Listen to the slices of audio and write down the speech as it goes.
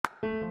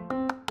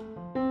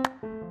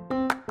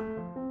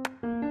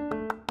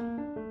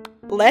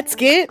Let's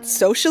get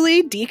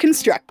socially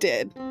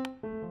deconstructed.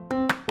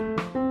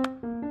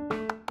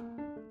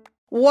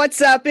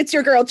 What's up? It's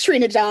your girl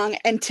Trina Dong,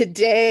 and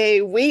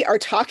today we are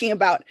talking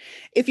about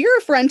if you're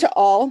a friend to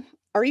all,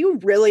 are you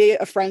really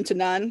a friend to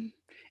none?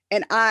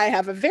 And I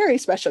have a very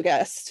special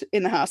guest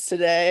in the house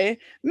today.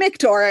 Mick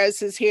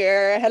Torres is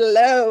here.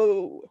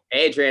 Hello.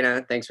 Hey,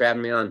 Trina. Thanks for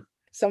having me on.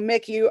 So,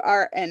 Mick, you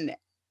are an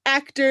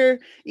actor.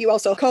 You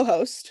also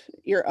co-host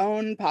your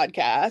own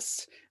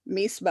podcast,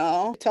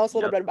 Mismo. Tell us a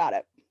little bit about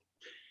it.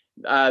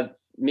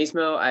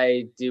 Mismo,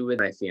 I do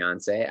with my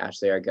fiance,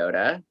 Ashley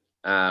Argota,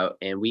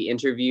 and we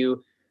interview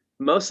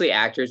mostly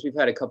actors. We've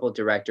had a couple of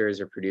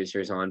directors or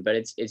producers on, but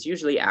it's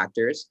usually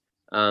actors.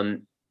 The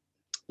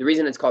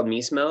reason it's called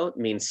Mismo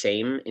means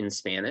same in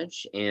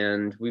Spanish,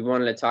 and we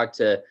wanted to talk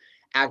to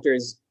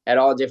actors at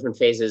all different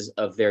phases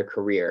of their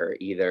career,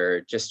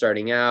 either just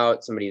starting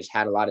out, somebody who's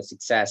had a lot of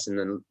success and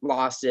then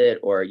lost it,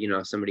 or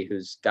somebody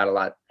who's got a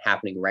lot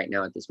happening right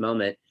now at this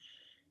moment.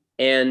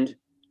 And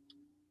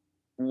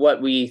what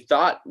we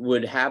thought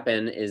would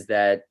happen is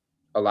that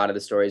a lot of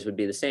the stories would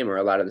be the same, or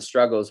a lot of the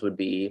struggles would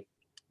be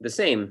the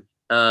same.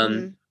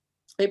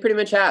 They pretty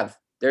much have.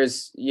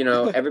 There's,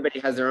 everybody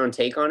has their own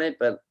take on it,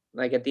 but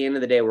like at the end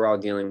of the day, we're all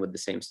dealing with the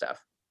same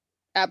stuff.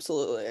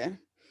 Absolutely.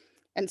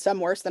 And some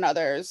worse than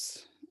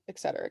others, et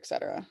cetera, et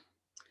cetera.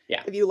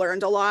 Yeah. Have you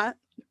learned a lot,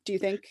 do you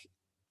think?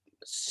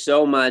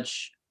 So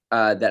much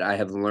that I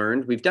have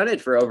learned. We've done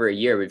it for over a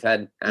year. We've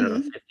had, I don't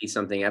know, 50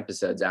 something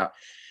episodes out.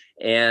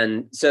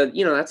 And so,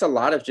 that's a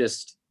lot of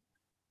just,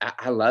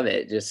 I love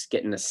it. Just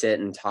getting to sit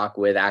and talk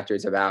with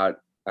actors about,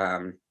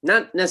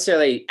 not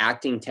necessarily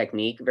acting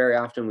technique. Very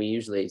often we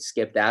usually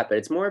skip that, but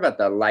it's more about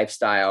the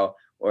lifestyle,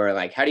 or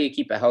like, how do you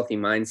keep a healthy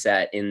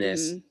mindset in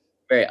this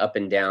very up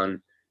and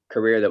down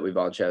career that we've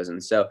all chosen?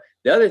 So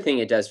the other thing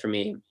it does for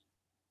me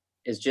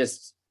is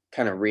just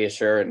kind of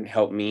reassure and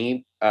help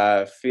me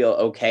feel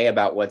okay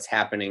about what's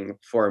happening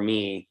for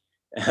me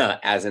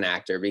as an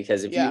actor.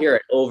 Because if you hear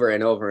it over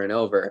and over and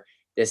over,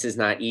 this is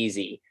not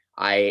easy.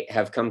 I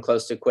have come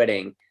close to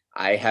quitting.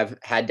 I have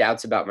had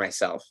doubts about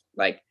myself.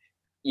 Like,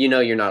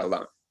 you're not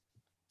alone.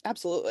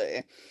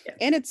 Absolutely. Yeah.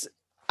 And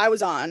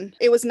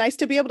it was nice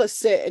to be able to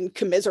sit and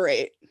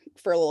commiserate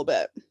for a little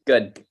bit.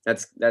 Good.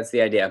 That's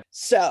the idea.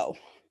 So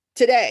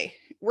today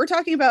we're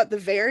talking about the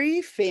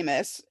very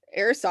famous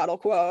Aristotle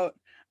quote,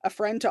 "A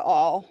friend to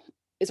all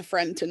is a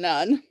friend to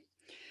none."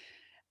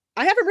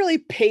 I haven't really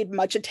paid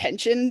much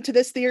attention to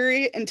this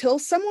theory until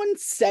someone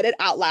said it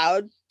out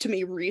loud to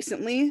me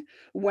recently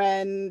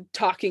when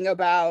talking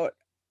about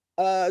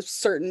a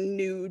certain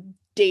new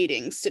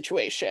dating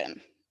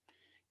situation.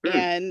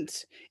 And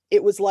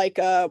it was like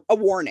a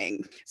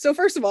warning. So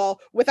first of all,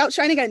 without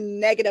shining a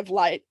negative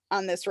light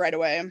on this right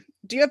away,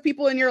 do you have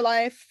people in your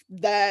life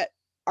that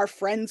are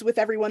friends with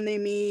everyone they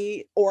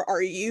meet, or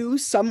are you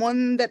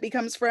someone that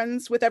becomes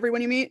friends with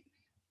everyone you meet?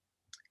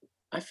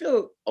 I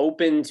feel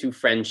open to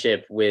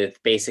friendship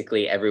with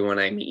basically everyone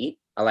I meet.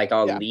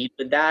 I'll lead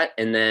with that.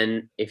 And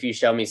then if you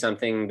show me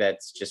something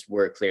that's just,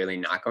 we're clearly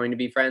not going to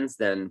be friends,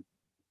 then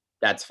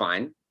that's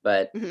fine.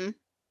 But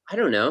I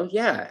don't know.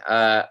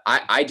 Yeah.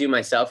 I do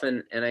myself,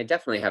 and I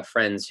definitely have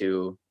friends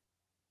who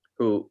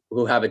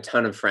have a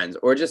ton of friends,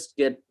 or just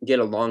get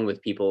along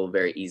with people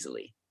very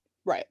easily.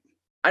 Right.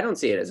 I don't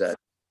see it as a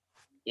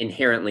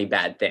inherently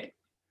bad thing.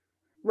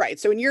 Right.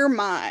 So in your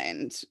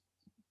mind,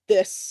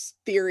 this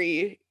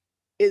theory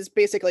is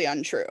basically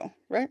untrue,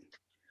 right?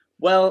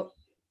 Well,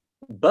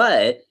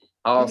 but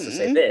I'll also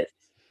say this,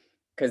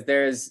 because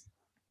there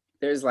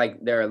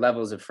are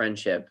levels of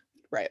friendship.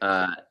 Right.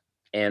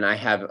 And I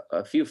have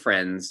a few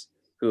friends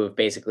who have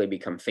basically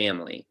become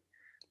family.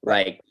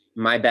 Right. Like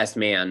my best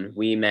man,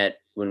 we met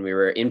when we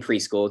were in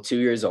preschool, 2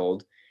 years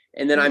old.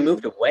 And then I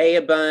moved away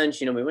a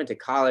bunch. We went to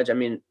college. I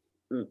mean,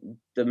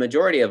 the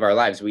majority of our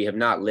lives, we have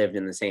not lived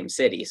in the same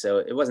city. So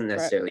it wasn't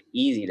necessarily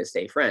easy to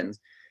stay friends.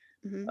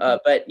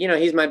 But,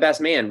 he's my best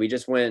man. We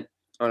just went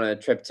on a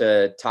trip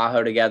to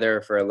Tahoe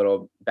together for a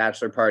little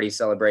bachelor party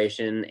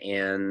celebration.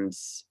 And,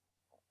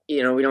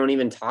 we don't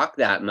even talk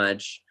that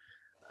much.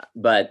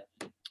 But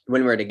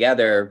when we're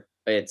together,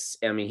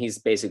 he's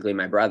basically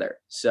my brother.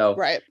 So,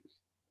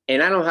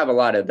 and I don't have a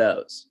lot of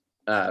those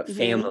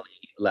family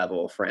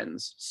level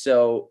friends.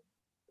 So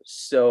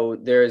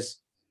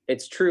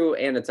it's true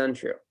and it's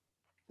untrue.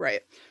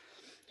 Right.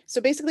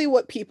 So basically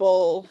what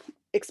people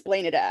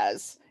explain it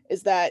as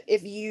is that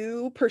if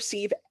you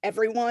perceive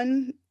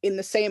everyone in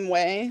the same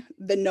way,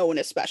 then no one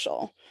is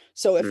special.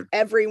 So if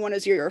everyone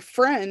is your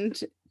friend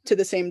to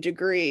the same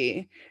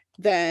degree,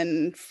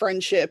 then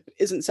friendship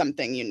isn't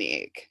something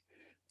unique.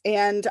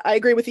 And I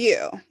agree with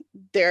you.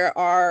 There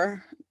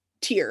are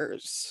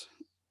tiers.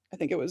 I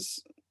think it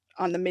was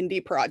on the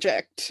Mindy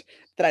Project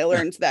that I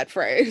learned that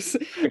phrase.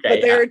 Okay,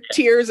 but there are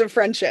tiers of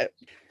friendship.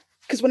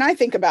 Because when I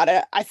think about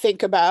it, I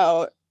think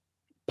about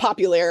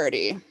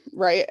popularity,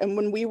 right? And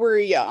when we were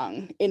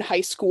young in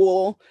high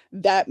school,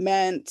 that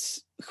meant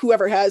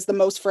whoever has the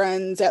most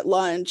friends at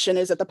lunch and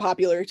is at the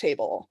popular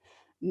table.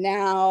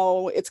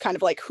 Now it's kind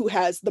of like who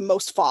has the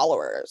most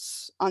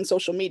followers on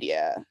social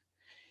media.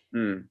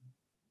 Mm.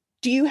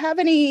 Do you have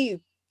any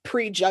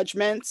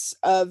prejudgments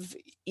of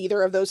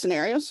either of those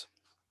scenarios?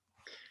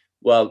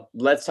 Well,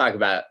 let's talk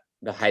about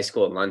the high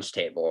school lunch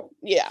table.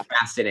 Yeah.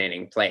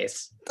 Fascinating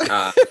place.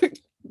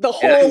 The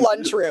whole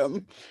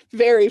lunchroom.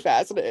 Very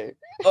fascinating.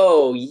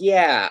 Oh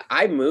yeah,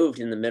 I moved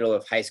in the middle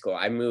of high school.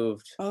 I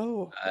moved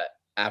Oh.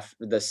 after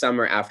the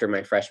summer after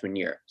my freshman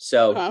year.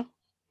 So Huh.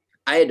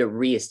 I had to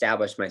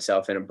reestablish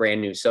myself in a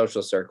brand new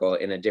social circle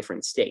in a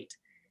different state.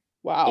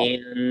 Wow.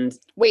 And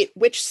Wait,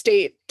 which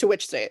state to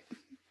which state?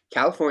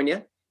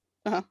 California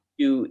Uh-huh.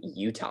 to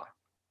Utah.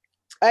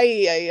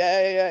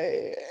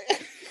 Ay.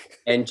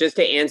 And just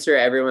to answer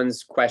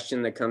everyone's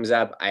question that comes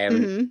up, I am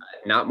Mhm.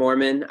 not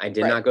Mormon. I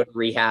did Right. not go to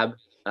rehab.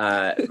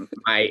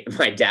 My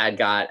dad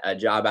got a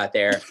job out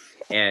there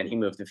and he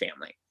moved the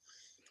family.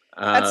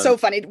 That's so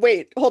funny.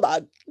 Wait, hold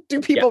on. Do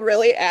Yeah, people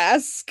really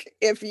ask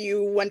if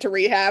you went to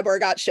rehab or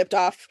got shipped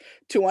off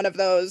to one of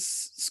those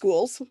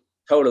schools?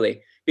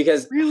 totally.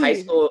 Because Really?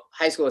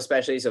 high school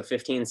especially, so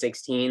 15,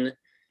 16,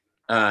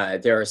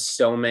 there are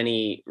so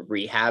many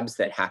rehabs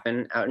that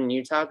happen out in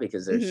Utah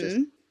because there's just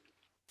Mhm.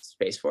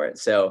 space for it.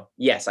 So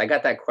yes, I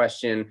got that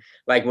question.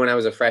 Like when I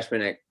was a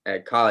freshman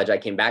at college, I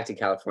came back to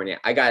California.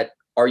 I got,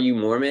 are you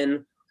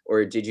Mormon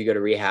or did you go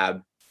to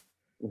rehab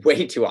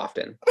way too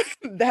often?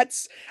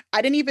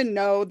 I didn't even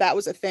know that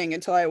was a thing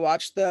until I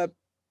watched the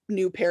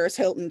new Paris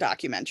Hilton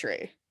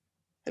documentary.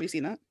 Have you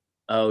seen that?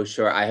 Oh,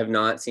 sure. I have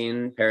not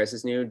seen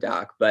Paris's new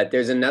doc, but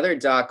there's another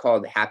doc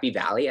called Happy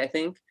Valley, I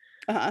think,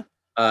 Uh-huh.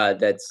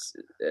 that's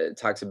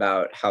talks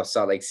about how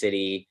Salt Lake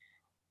City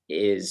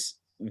is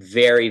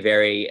very,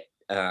 very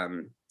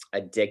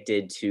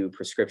addicted to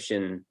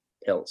prescription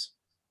pills.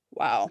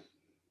 Wow.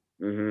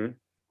 Hmm.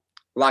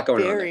 A lot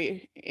going on there.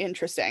 Very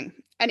interesting.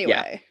 Yeah,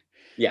 Anyway,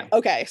 yeah.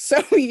 okay,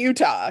 so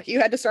Utah. You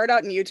had to start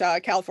out in Utah,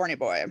 California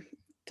boy.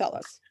 Tell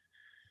us.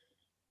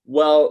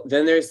 Well,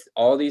 then there's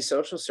all these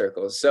social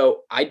circles.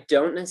 So I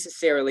don't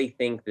necessarily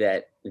think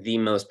that the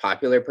most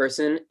popular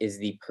person is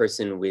the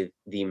person with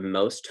the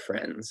most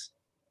friends.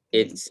 Mhm.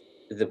 It's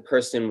the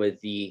person with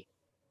the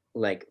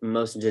like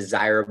most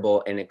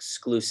desirable and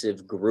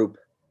exclusive group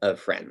of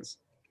friends.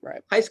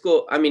 Right. High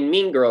school, I mean,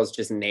 Mean Girls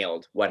just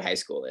nailed what high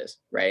school is,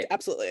 right?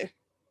 Absolutely.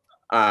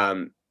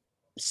 Um,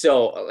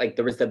 so like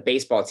there was the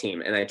baseball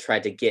team, and I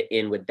tried to get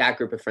in with that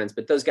group of friends,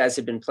 but those guys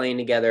had been playing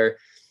together,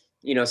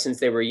 since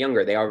they were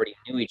younger. They already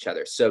knew each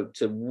other. So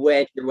to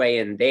wedge your way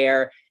in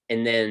there,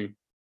 and then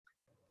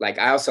like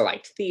I also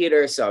liked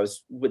theater, so I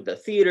was with the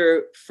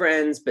theater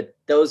friends, but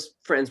those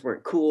friends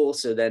weren't cool.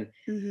 So then,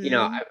 Mhm.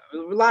 a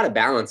lot of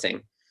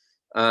balancing.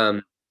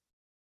 Um,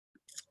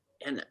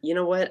 and you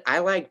know what? I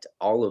liked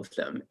all of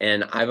them,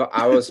 and I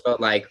always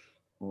felt like,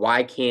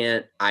 why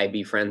can't I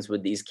be friends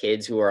with these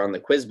kids who are on the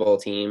quiz bowl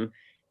team,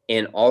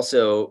 and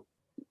also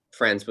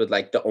friends with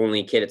like the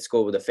only kid at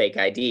school with a fake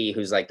ID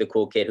who's like the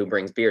cool kid who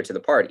brings beer to the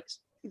parties?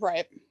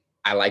 Right.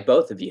 I like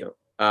both of you.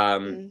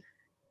 Mm.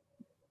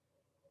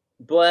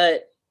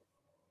 But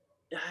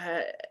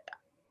uh,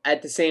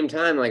 at the same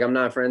time, like I'm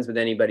not friends with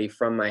anybody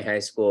from my high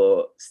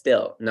school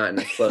still, not in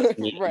a close, Right.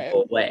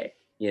 meaningful way.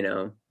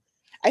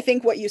 I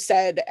think what you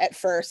said at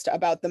first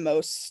about the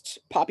most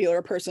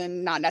popular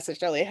person not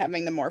necessarily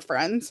having the more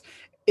friends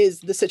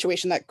is the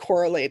situation that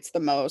correlates the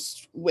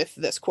most with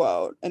this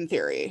quote in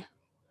theory,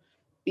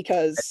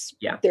 because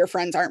Yeah, their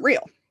friends aren't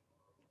real.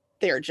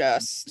 They're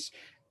just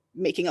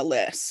making a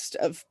list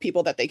of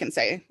people that they can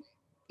say,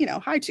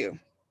 hi to,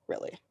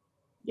 really.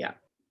 yeah,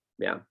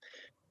 yeah.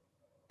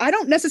 I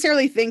don't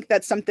necessarily think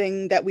that's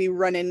something that we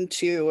run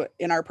into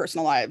in our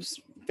personal lives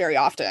very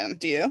often.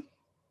 Do you?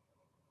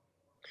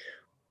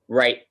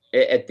 Right.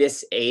 At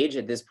this age,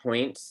 at this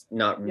point,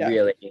 not Yeah.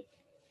 really.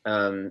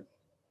 Um,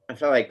 I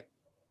feel like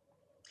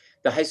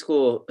the high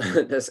school,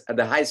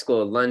 the high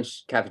school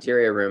lunch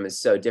cafeteria room is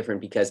so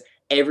different because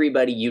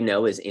everybody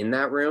is in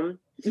that room,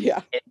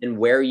 Yeah. and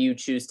where you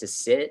choose to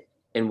sit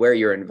and where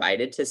you're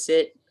invited to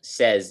sit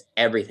says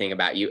everything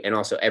about you, and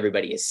also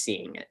everybody is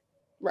seeing it.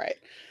 Right.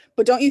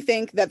 But don't you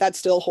think that that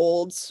still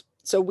holds?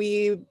 So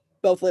we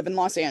both live in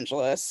Los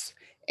Angeles,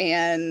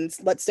 and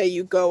let's say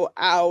you go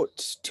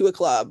out to a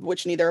club,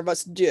 which neither of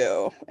us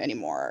do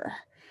anymore.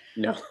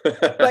 No,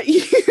 But but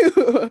you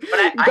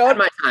I go, had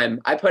my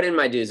time. I put in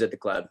my dues at the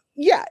club.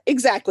 yeah,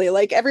 exactly.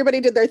 Like everybody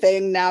did their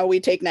thing. Now we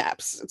take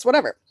naps. It's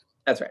whatever.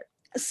 That's right.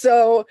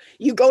 So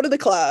you go to the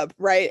club,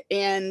 right?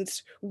 And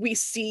we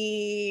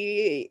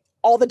see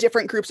all the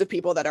different groups of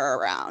people that are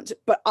around.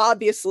 But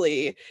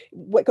obviously,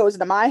 what goes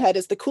into my head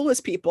is the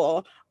coolest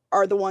people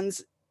are the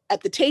ones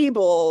at the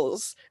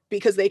tables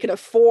because they can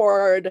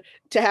afford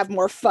to have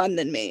more fun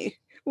than me.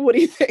 What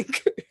do you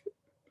think?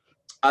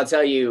 I'll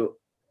tell you.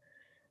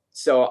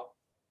 So,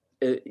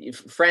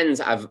 friends,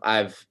 I've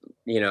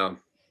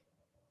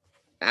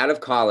out of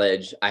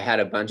college, I had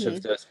a bunch of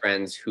Mhm. those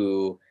friends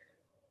who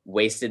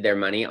wasted their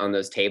money on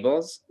those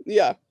tables,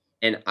 Yeah.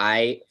 and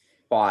I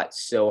fought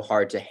so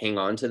hard to hang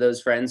on to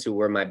those friends who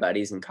were my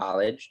buddies in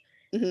college.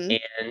 Hmm.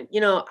 And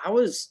I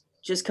was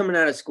just coming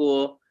out of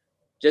school,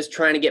 just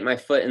trying to get my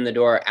foot in the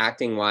door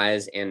acting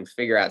wise and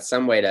figure out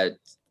some way to,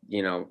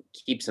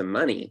 keep some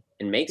money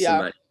and make some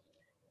money.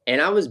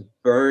 And I was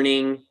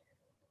burning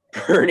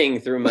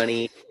through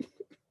money,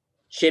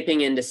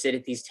 chipping in to sit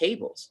at these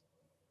tables.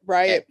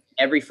 Right.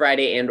 Every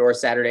Friday and or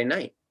Saturday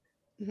night.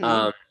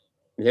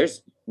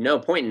 There's no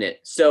point in it.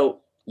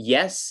 So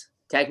yes,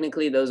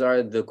 technically those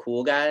are the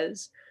cool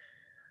guys.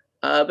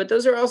 But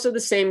those are also the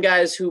same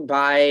guys who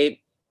buy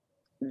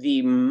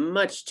the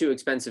much too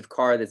expensive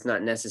car that's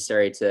not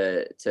necessary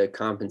to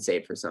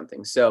compensate for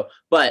something. So,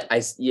 but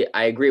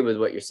I agree with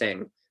what you're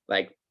saying.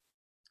 Like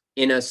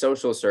in a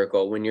social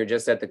circle, when you're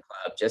just at the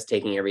club, just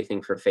taking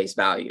everything for face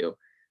value,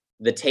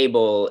 the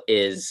table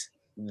is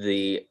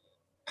the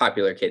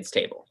popular kids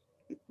table.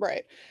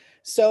 Right.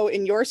 So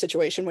in your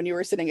situation, when you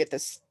were sitting at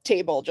this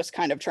table, just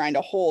kind of trying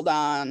to hold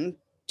on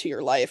to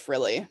your life,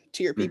 really,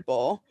 to your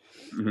people,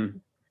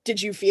 did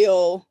you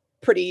feel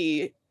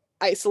pretty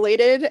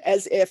isolated,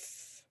 as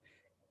if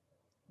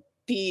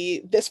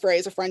this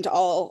phrase, a friend to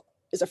all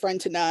is a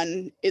friend to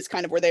none, is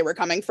kind of where they were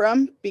coming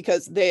from,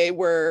 because they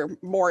were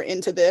more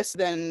into this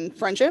than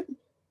friendship?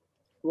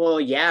 Well,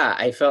 yeah,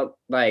 I felt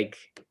like,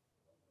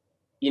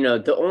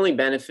 the only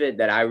benefit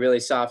that I really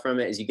saw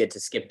from it is you get to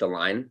skip the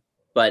line.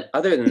 But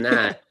other than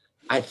that,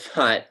 I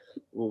thought,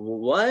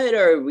 what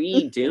are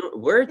we doing?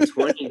 We're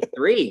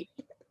 23.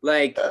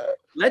 Like,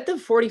 let the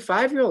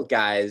 45-year-old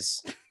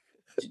guys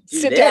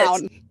sit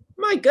down.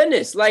 My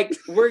goodness, like,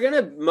 we're going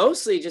to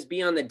mostly just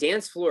be on the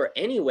dance floor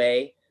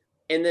anyway,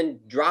 and then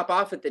drop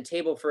off at the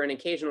table for an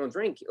occasional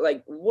drink.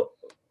 Like,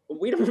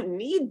 we don't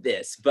need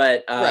this.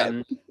 But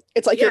right.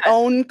 It's like your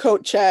own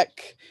coat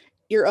check,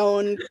 your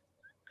own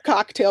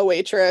cocktail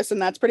waitress,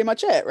 and that's pretty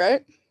much it,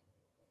 right?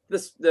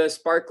 The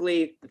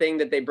sparkly thing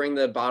that they bring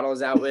the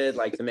bottles out with,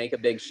 like, to make a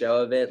big show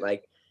of it.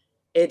 Like,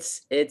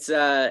 it's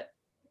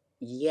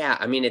yeah,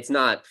 I mean, it's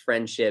not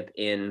friendship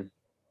in.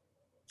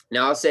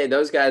 Now I'll say a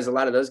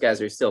lot of those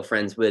guys are still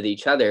friends with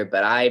each other,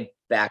 but I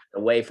backed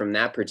away from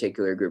that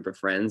particular group of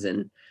friends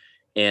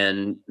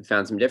and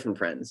found some different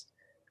friends.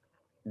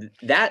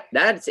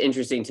 That's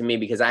interesting to me,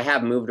 because I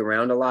have moved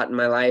around a lot in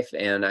my life,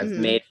 and I've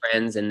made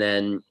friends and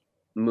then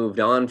moved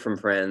on from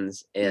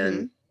friends.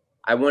 And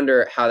I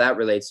wonder how that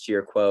relates to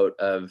your quote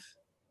of,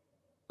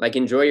 like,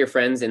 enjoy your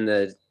friends in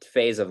the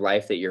phase of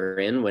life that you're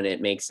in when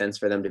it makes sense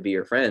for them to be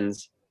your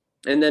friends.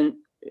 And then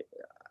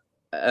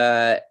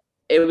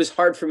it was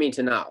hard for me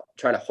to not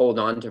try to hold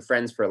on to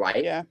friends for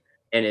life. Yeah.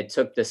 And it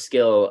took the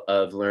skill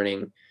of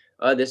learning,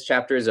 this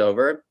chapter is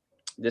over.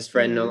 This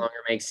friend no longer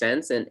makes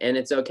sense. And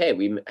it's okay.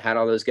 We had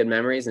all those good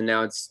memories, and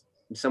now it's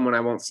someone I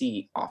won't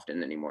see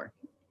often anymore.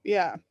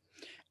 Yeah.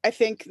 I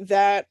think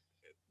that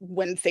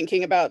when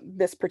thinking about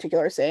this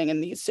particular saying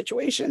in these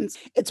situations,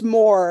 it's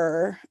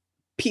more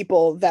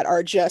people that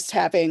are just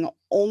having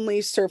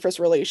only surface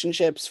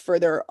relationships for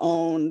their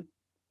own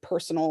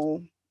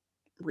personal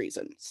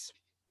reasons.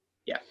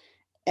 Yeah.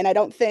 And I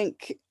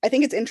think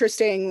it's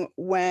interesting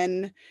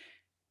when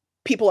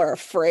people are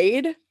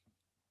afraid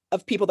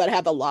of people that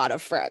have a lot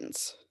of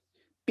friends,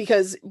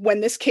 because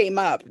when this came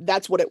up,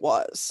 that's what it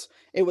was.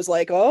 It was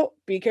like, oh,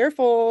 be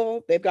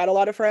careful. They've got a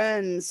lot of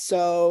friends,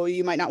 so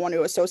you might not want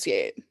to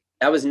associate.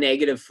 That was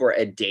negative for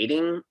a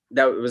dating.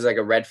 That was like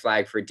a red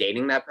flag for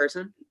dating that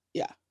person?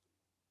 Yeah.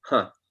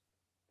 Huh.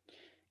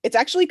 It's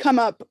actually come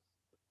up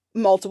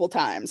multiple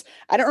times.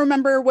 I don't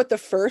remember what the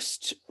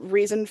first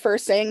reason for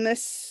saying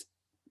this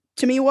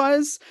to me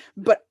was,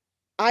 but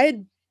I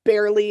had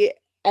barely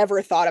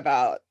ever thought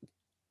about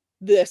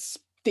this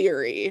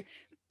theory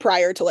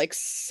prior to like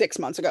 6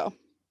 months ago.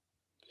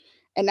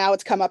 And now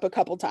it's come up a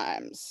couple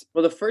times.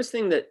 Well, the first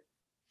thing that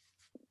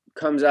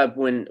comes up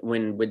when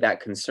with that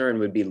concern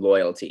would be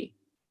loyalty,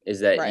 is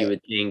that you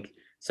would think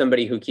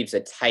somebody who keeps a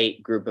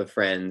tight group of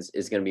friends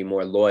is going to be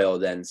more loyal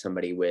than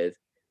somebody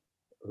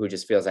who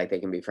just feels like they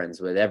can be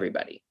friends with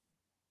everybody.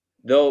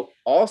 Though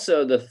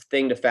also the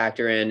thing to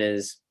factor in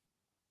is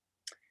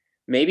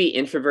maybe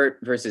introvert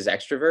versus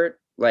extrovert.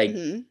 Like,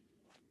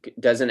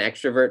 does an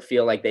extrovert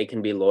feel like they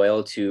can be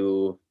loyal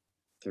to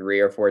 3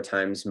 or 4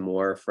 times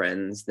more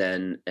friends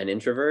than an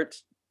introvert?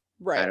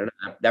 Right. I don't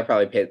know. That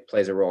probably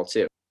plays a role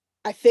too.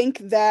 I think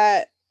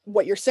that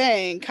what you're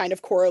saying kind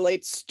of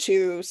correlates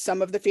to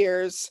some of the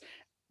fears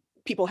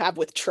people have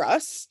with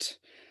trust.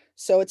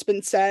 So it's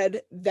been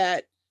said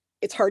that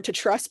it's hard to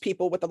trust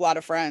people with a lot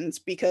of friends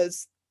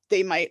because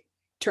they might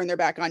turn their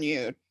back on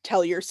you,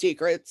 tell your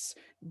secrets,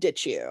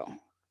 ditch you.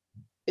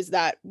 Is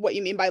that what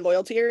you mean by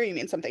loyalty, or you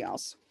mean something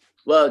else?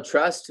 Well,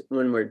 trust,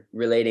 when we're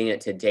relating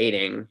it to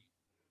dating,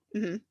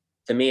 to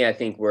me, I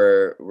think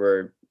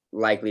we're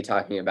likely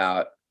talking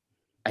about,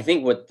 I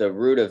think what the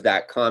root of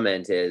that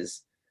comment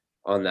is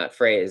on that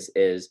phrase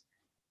is,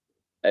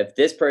 if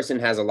this person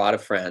has a lot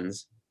of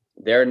friends,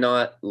 they're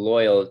not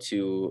loyal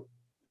to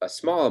a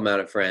small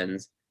amount of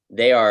friends,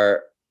 they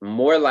are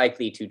more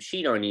likely to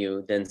cheat on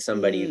you than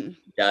somebody who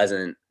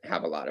doesn't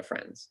have a lot of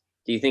friends.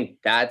 Do you think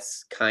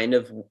that's kind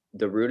of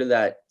the root of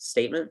that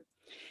statement?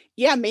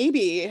 Yeah,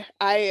 maybe.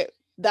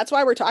 That's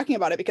why we're talking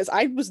about it, because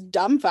I was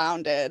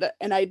dumbfounded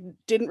and I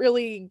didn't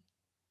really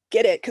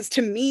get it. Because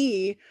to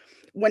me,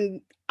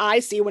 when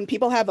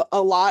people have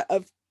a lot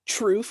of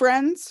true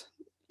friends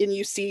and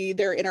you see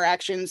their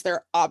interactions,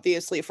 they're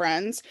obviously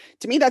friends.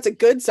 To me, that's a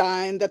good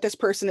sign that this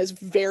person is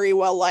very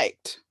well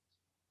liked.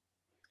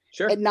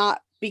 Sure. And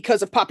not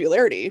because of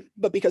popularity,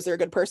 but because they're a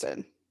good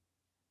person.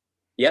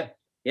 Yeah.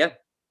 Yeah.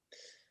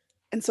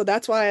 And so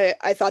that's why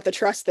I thought the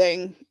trust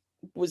thing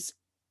was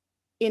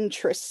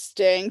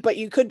interesting, but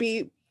you could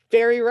be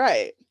very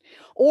right.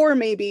 Or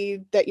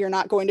maybe that you're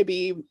not going to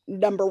be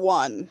number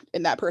one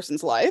in that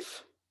person's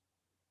life.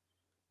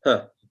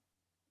 Huh.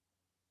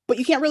 But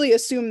you can't really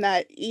assume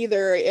that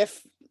either.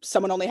 If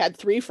someone only had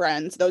 3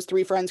 friends, those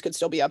 3 friends could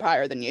still be up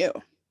higher than you.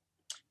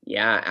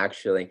 Yeah,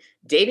 actually.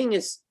 Dating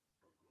is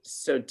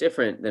so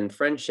different than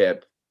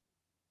friendship.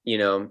 You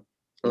know,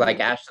 like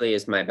Ashley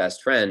is my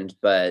best friend,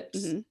 but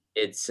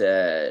it's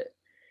I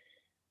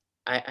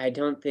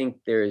don't think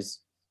there's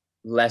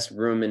less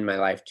room in my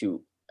life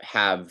to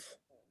have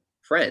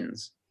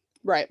friends,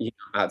 right,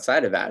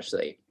 outside of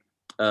Ashley.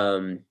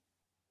 I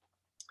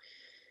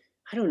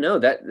don't know,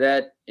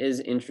 that is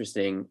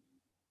interesting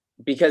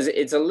because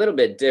it's a little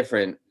bit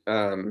different.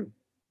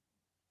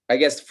 I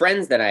guess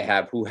friends that I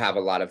have who have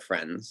a lot of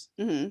friends,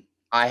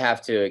 I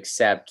have to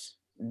accept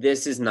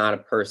this is not a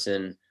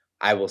person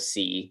I will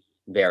see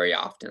very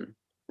often,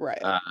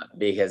 right,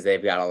 because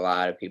they've got a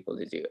lot of people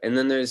to do. And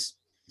then there's,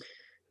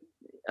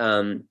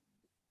 again,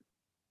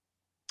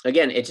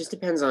 it just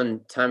depends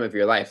on time of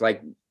your life.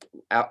 Like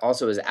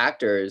also as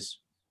actors,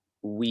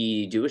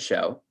 we do a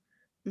show,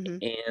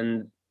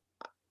 and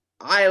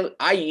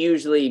I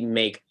usually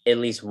make at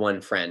least one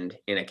friend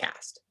in a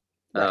cast.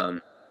 Right.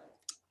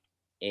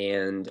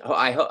 And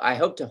I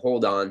hope to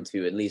hold on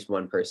to at least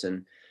one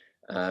person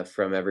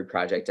from every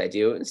project I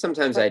do. And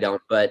sometimes I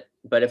don't, but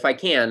if I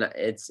can,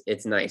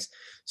 it's nice.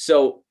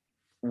 So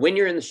when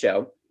you're in the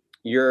show,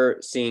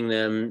 you're seeing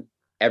them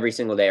every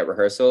single day at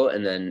rehearsal,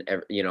 and then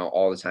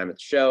all the time at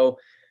the show.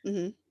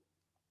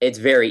 It's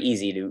very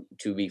easy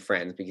to be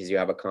friends because you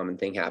have a common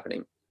thing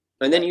happening.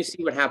 And then you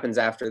see what happens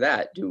after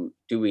that. Do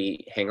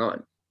we hang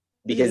on?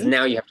 Because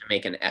now you have to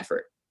make an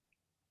effort.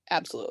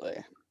 Absolutely.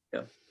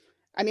 Yeah.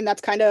 I mean,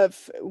 that's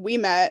we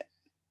met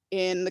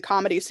in the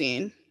comedy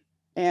scene,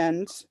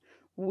 and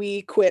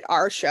we quit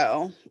our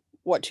show,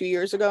 2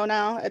 years ago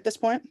now at this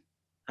point?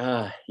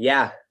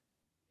 Yeah.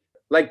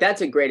 Like,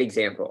 that's a great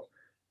example.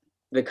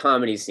 The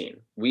comedy scene.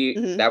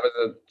 That was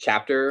a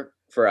chapter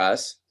for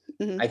us.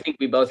 I think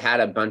we both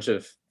had a bunch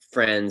of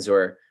friends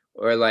or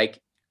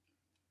like,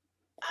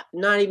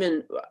 not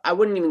even, I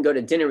wouldn't even go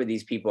to dinner with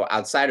these people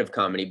outside of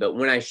comedy, but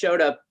when I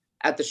showed up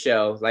at the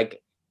show,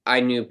 like,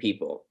 I knew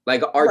people,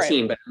 like our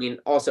team, but I mean,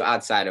 also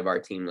outside of our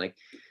team, like,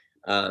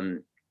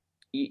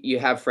 you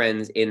have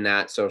friends in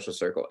that social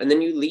circle, and then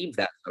you leave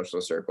that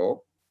social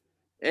circle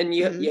and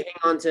you hang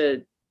on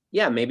to,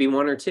 maybe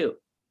 1 or 2.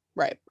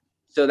 Right.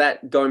 So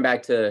that, going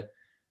back to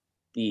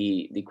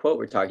the quote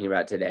we're talking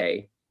about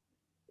today,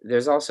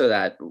 there's also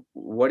that,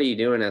 what are you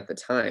doing at the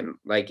time?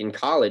 Like in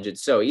college,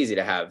 it's so easy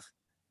to have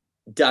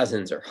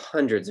dozens or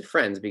hundreds of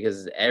friends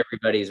because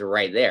everybody's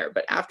right there.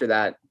 But after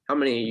that, how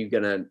many are you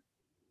going to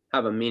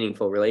have a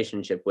meaningful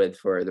relationship with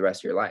for the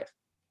rest of your life?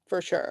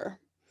 For sure.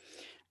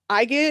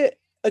 I get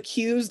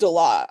accused a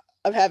lot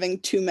of having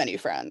too many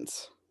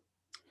friends.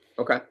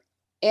 Okay.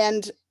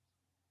 And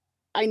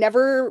I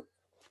never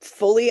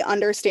fully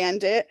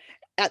understand it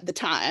at the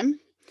time,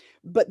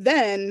 but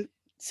then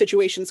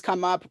situations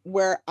come up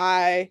where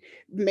I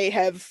may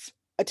have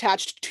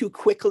attached too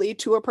quickly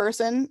to a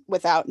person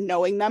without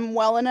knowing them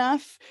well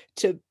enough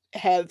to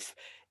have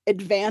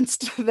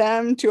advanced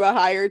them to a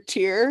higher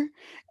tier.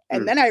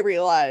 And then I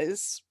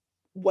realize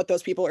what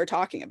those people are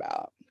talking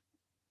about.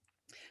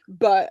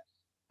 But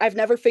I've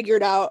never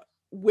figured out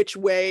which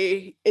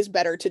way is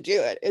better to do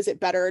it. Is it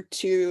better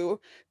to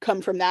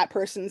come from that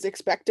person's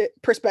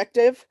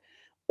perspective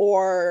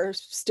or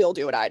still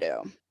do what I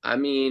do? I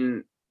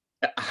mean,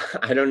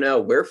 I don't know.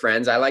 We're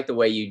friends. I like the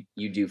way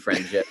you do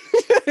friendship.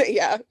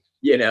 Yeah.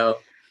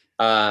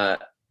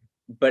 But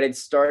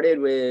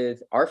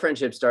our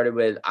friendship started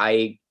with,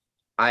 I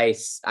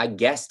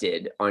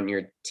guested on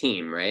your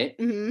team, right?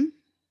 And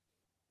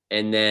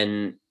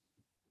then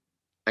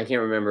I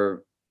can't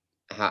remember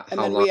how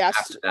long we asked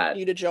after that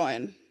you to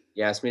join.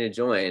 You asked me to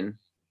join,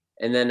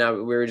 and then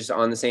we were just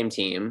on the same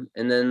team.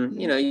 And then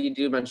you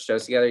do a bunch of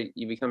shows together,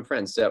 you become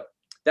friends. So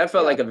that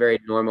felt like a very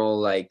normal,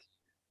 like,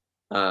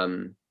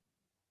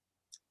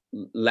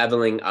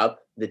 leveling up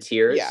the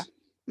tiers. Yeah.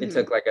 It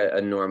took like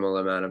a normal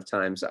amount of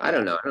time. So I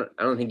don't know.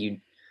 I don't think you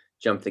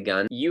jumped the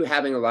gun. You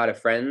having a lot of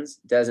friends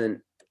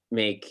doesn't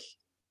make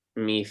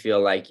me feel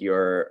like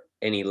you're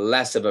any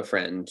less of a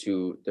friend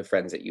to the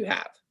friends that you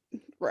have.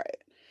 Right.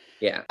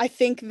 Yeah. I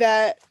think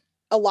that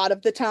a lot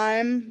of the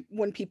time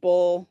when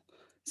people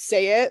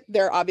say it,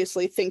 they're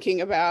obviously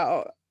thinking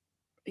about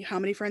how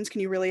many friends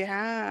can you really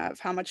have?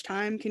 How much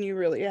time can you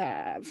really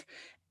have?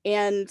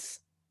 And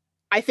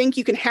I think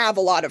you can have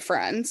a lot of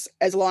friends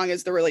as long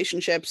as the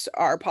relationships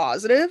are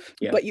positive,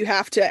 but you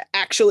have to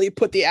actually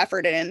put the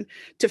effort in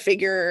to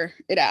figure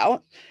it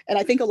out. And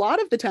I think a lot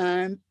of the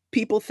time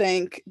people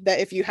think that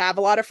if you have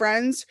a lot of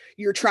friends,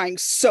 you're trying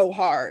so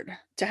hard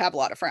to have a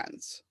lot of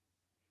friends.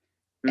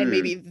 And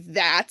maybe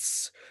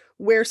that's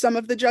where some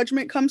of the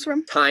judgment comes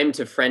from. Time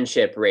to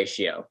friendship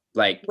ratio,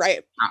 like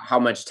right, how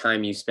much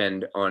time you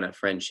spend on a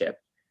friendship,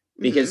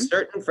 because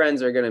certain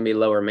friends are going to be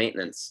lower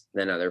maintenance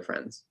than other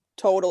friends.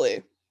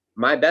 Totally.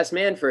 My best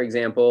man, for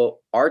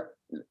example,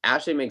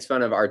 Ashley makes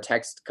fun of our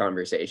text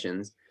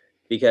conversations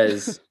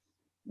because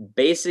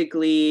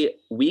basically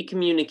we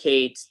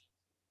communicate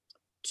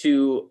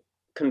to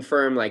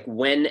confirm like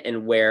when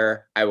and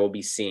where I will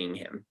be seeing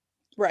him.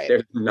 Right.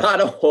 There's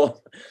not a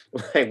whole,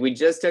 like, we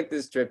just took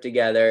this trip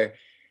together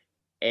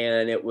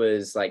and it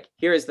was like,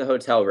 here is the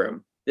hotel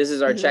room. This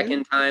is our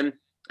check-in time.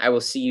 I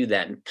will see you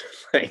then.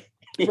 Like,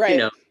 right. You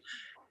know,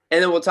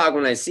 and then we'll talk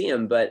when I see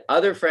him. But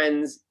other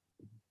friends,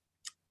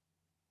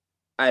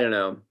 I don't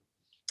know,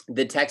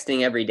 the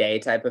texting every day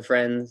type of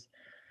friends.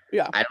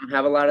 Yeah. I don't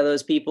have a lot of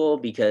those people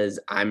because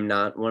I'm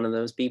not one of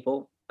those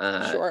people.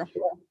 Sure.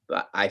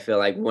 But I feel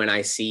like when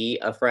I see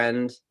a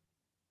friend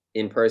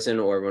in person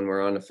or when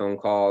we're on a phone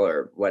call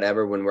or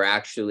whatever, when we're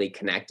actually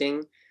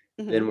connecting,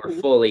 then we're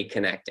fully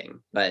connecting.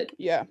 But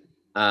yeah,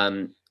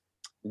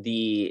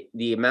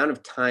 the amount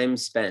of time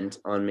spent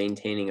on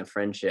maintaining a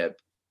friendship,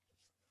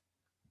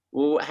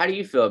 well, how do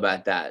you feel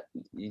about that?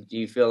 Do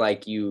you feel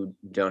like you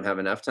don't have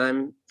enough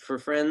time for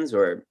friends,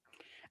 or?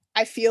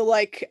 I feel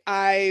like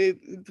I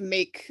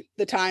make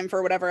the time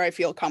for whatever I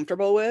feel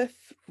comfortable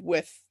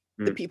with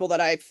the people that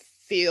I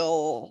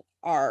feel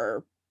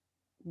are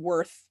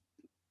worth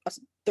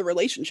the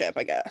relationship,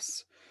 I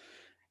guess.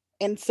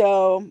 And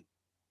so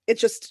it's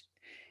just,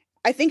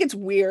 I think it's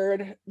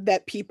weird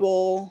that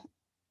people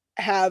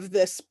have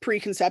this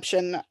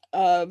preconception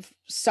of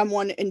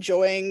someone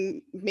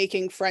enjoying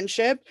making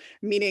friendship,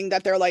 meaning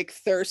that they're like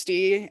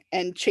thirsty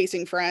and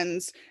chasing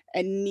friends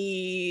and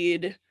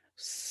need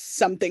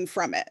something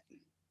from it.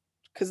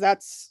 Because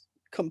that's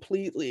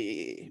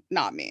completely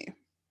not me.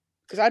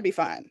 Because I'd be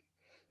fine.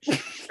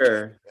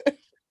 Sure.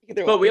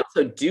 But we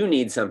also do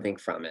need something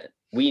from it.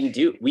 We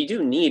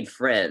do need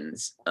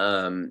friends.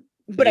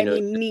 But I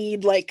mean,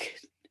 need like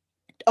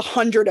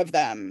 100 of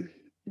them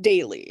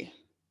daily.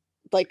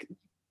 Like,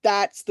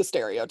 that's the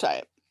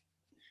stereotype.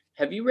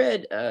 Have you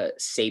read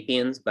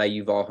Sapiens by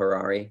Yuval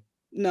Harari?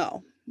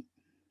 No.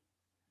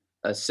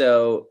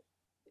 So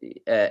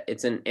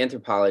it's an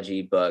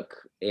anthropology book,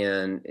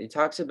 and it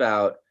talks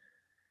about,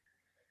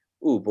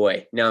 oh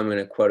boy, now I'm going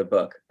to quote a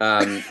book.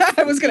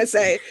 I was going to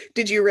say,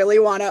 did you really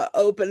want to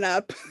open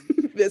up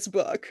this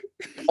book?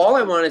 All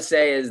I want to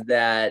say is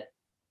that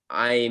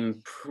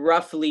I'm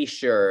roughly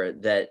sure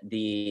that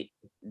the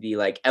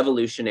like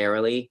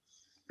evolutionarily,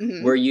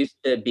 we're used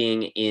to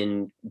being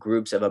in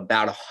groups of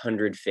about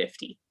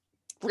 150.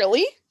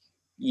 Really?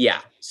 Yeah.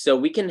 So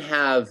we can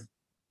have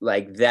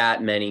like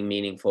that many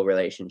meaningful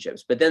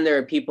relationships. But then there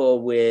are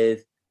people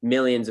with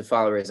millions of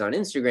followers on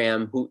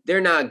Instagram who they're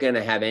not going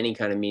to have any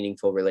kind of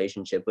meaningful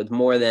relationship with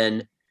more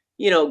than,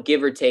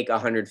 give or take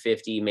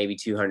 150, maybe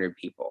 200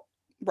 people.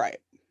 Right.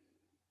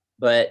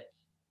 But,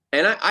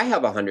 and I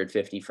have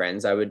 150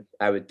 friends, I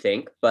would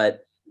think,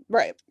 but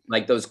right.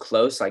 Like those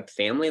close, like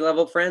family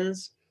level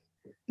friends.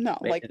 No,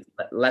 like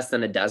less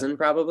than a dozen,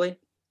 probably.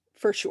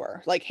 For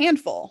sure. Like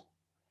handful.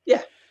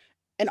 Yeah.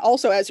 And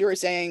also, as you were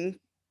saying,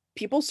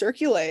 people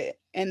circulate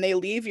and they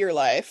leave your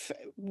life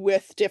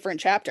with different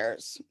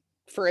chapters.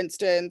 For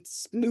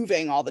instance,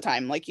 moving all the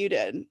time like you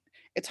did.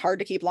 It's hard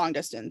to keep long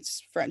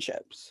distance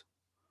friendships.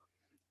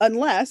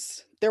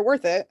 Unless they're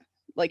worth it,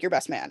 like your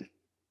best man.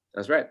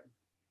 That's right.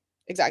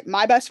 Exactly.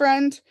 My best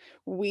friend,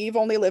 we've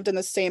only lived in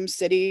the same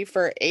city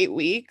for 8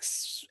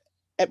 weeks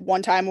at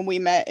one time when we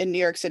met in New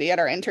York City at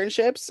our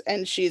internships,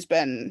 and she's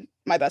been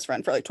my best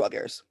friend for like 12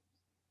 years.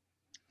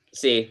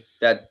 See,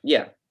 that,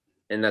 yeah.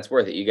 And that's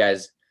worth it. You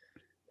guys,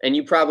 and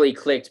you probably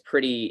clicked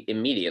pretty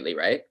immediately,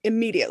 right?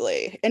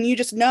 Immediately. And you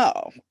just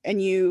know,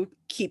 and you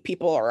keep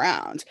people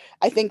around.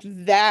 I think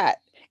that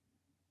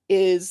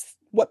is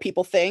what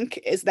people think,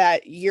 is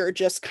that you're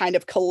just kind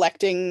of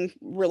collecting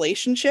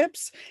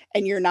relationships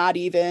and you're not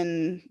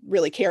even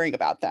really caring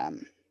about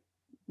them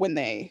when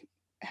they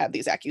have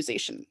these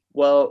accusations.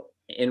 Well,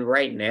 and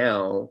right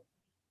now,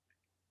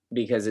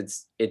 because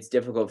it's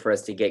difficult for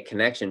us to get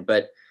connection,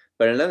 but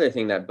another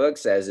thing that book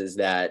says is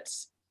that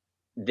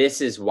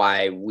this is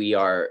why we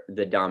are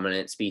the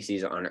dominant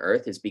species on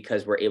Earth, is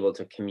because we're able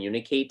to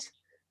communicate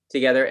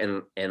together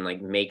and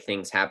like make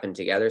things happen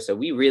together. So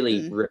we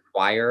really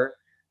require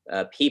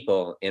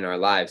people in our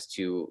lives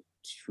to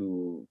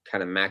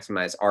kind of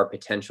maximize our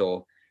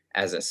potential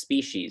as a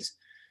species.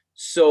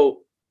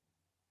 So,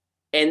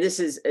 and this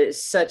is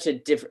such a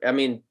different, I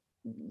mean,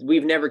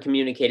 we've never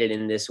communicated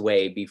in this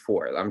way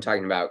before. I'm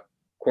talking about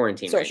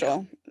quarantine. Social. Right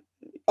now.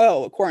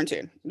 Oh,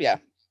 quarantine. Yeah.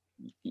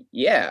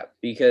 Yeah,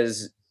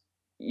 because,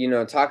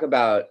 talk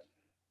about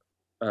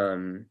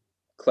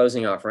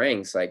closing off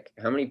ranks. Like,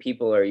 how many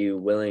people are you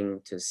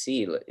willing to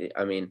see?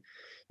 I mean,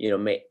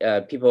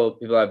 people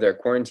have their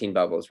quarantine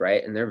bubbles,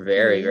 right? And they're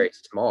very, very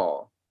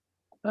small,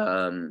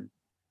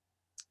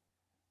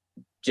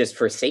 just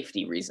for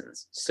safety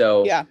reasons.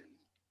 So, yeah.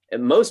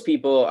 most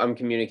people I'm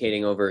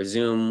communicating over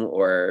Zoom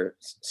or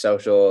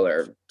social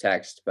or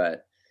text,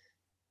 but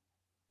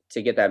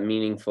to get that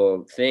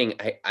meaningful thing,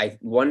 I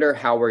wonder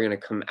how we're going to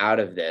come out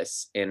of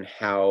this and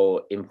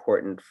how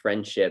important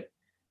friendship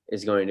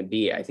is going to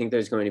be. I think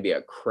there's going to be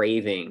a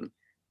craving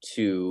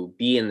to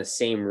be in the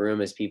same room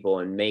as people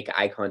and make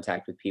eye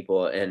contact with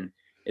people. And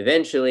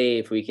eventually,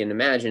 if we can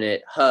imagine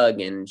it,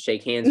 hug and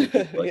shake hands with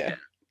people Yeah. again,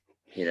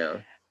 you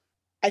know?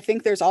 I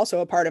think there's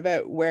also a part of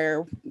it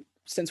where,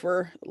 since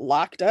we're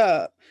locked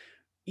up,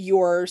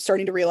 you're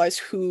starting to realize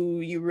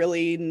who you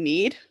really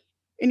need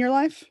in your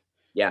life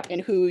Yeah.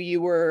 and who you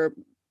were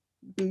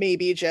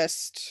maybe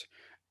just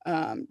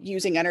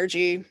using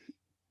energy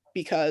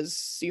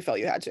because you felt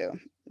you had to.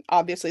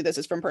 Obviously, this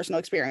is from personal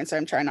experience.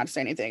 I'm trying not to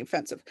say anything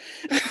offensive,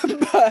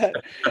 but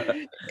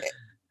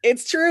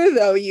it's true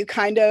though. You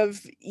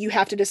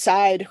have to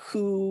decide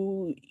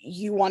who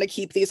you want to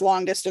keep these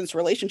long distance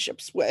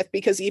relationships with,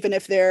 because even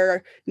if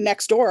they're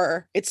next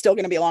door, it's still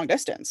going to be a long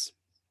distance.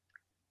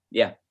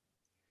 Yeah.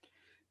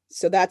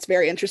 So that's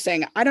very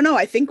interesting. I don't know.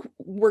 I think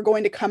we're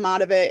going to come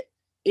out of it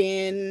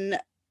in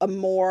a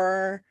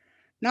more,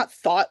 not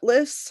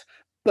thoughtless,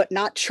 but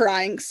not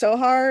trying so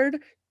hard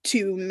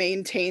to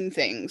maintain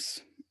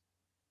things.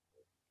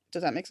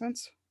 Does that make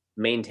sense?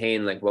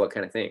 Maintain like what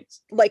kind of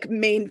things? Like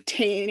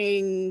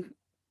maintaining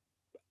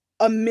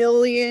a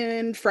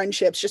million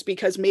friendships just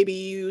because maybe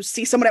you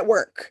see someone at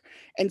work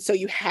and so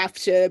you have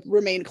to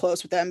remain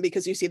close with them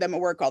because you see them at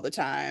work all the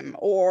time,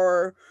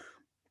 or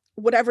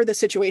whatever the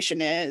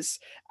situation is.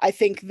 I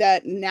think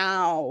that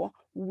now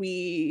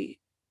we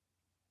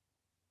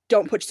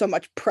don't put so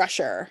much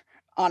pressure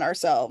on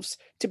ourselves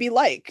to be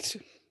liked.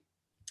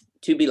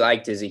 To be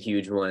liked is a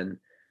huge one.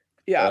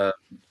 Yeah.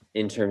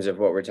 In terms of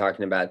what we're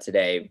talking about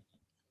today,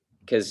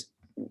 because,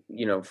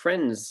 you know,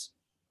 friends,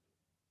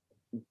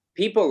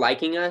 people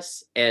liking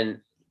us and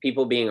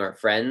people being our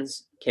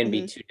friends can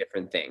be two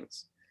different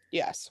things.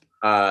 Yes.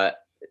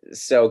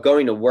 So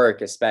going to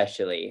work,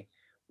 especially,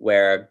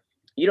 where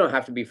you don't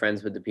have to be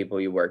friends with the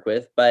people you work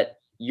with, but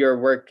your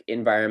work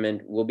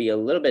environment will be a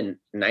little bit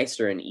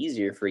nicer and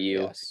easier for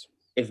you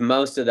if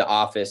most of the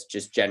office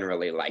just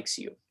generally likes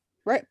you.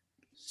 Right.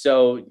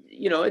 So,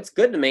 you know, it's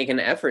good to make an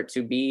effort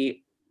to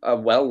be a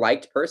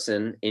well-liked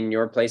person in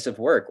your place of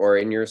work or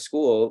in your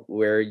school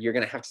where you're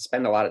going to have to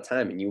spend a lot of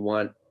time and you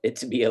want it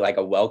to be like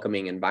a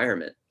welcoming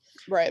environment.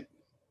 Right.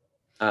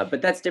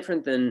 But that's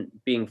different than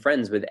being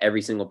friends with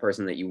every single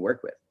person that you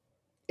work with.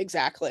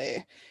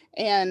 Exactly.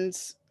 And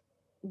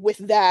with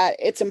that,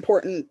 it's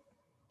important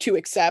to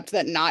accept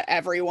that not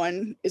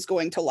everyone is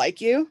going to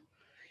like you.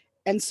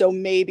 And so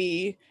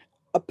maybe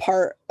a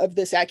part of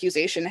this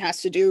accusation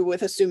has to do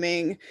with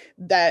assuming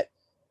that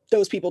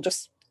those people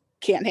just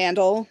can't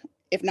handle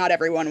if not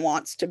everyone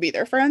wants to be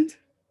their friend,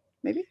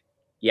 maybe.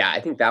 Yeah, I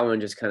think that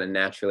one just kind of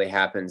naturally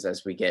happens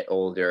as we get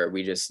older.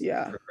 We just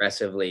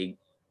progressively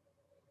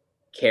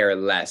care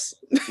less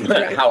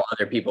how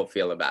other people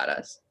feel about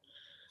us.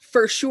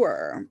 For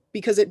sure,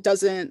 because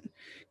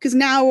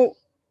now,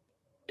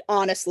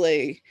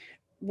 honestly,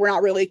 we're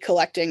not really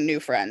collecting new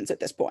friends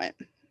at this point.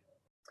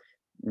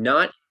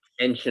 Not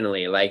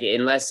intentionally, like,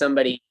 unless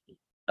somebody,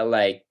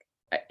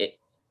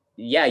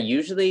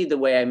 usually the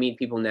way I meet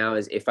people now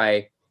is if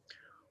I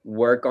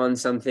work on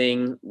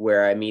something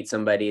where I meet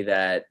somebody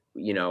that,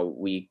 you know,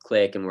 we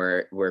click and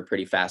we're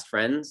pretty fast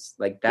friends.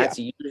 Like that's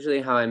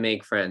usually how I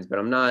make friends, but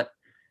I'm not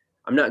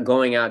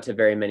going out to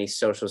very many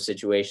social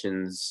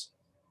situations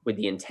with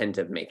the intent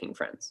of making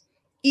friends.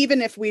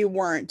 Even if we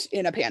weren't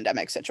in a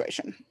pandemic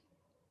situation.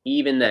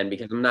 Even then,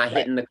 because I'm not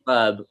hitting the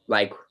club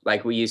like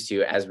we used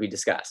to, as we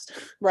discussed.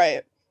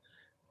 Right.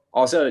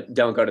 Also,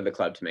 don't go to the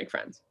club to make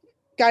friends.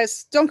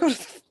 Guys, don't go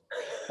to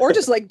or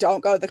just like don't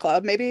go to the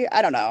club, maybe.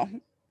 I don't know.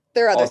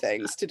 There are other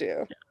things to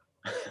do.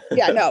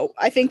 Yeah, no,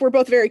 I think we're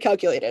both very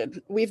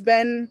calculated. We've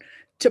been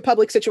to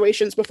public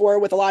situations before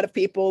with a lot of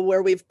people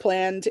where we've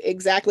planned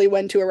exactly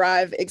when to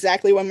arrive,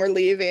 exactly when we're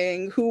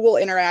leaving, who we'll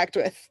interact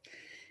with,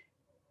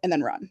 and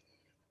then run.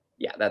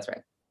 Yeah, that's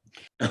right.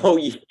 Oh,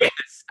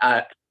 yes.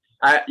 I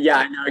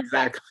know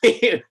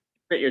exactly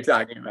what you're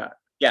talking about.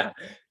 Yeah.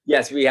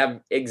 Yes, we have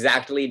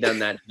exactly done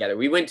that together.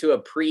 We went to a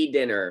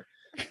pre-dinner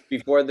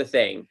before the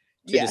thing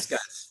to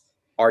discuss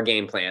our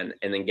game plan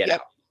and then get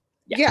out.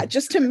 Yeah,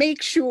 just to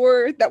make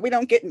sure that we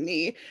don't get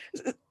any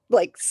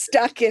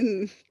stuck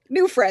in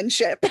new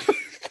friendship.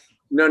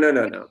 No.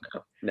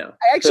 I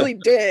actually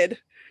did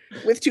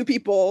with two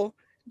people.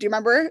 Do you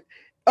remember?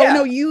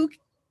 Oh no,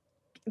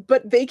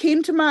 but they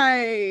came to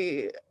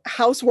my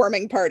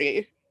housewarming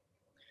party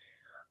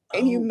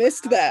and you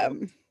missed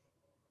them.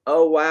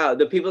 Oh wow,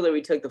 the people that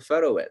we took the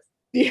photo with.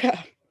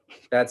 Yeah.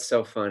 That's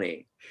so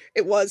funny.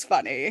 It was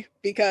funny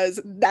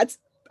because that's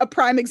a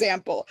prime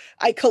example.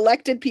 I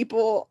collected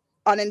people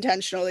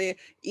unintentionally,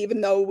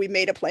 even though we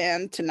made a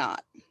plan to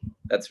not.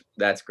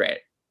 That's great.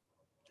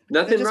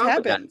 Nothing wrong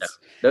with that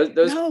though.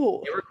 Those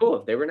no. They were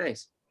cool. They were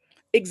nice.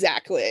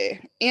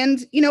 Exactly. And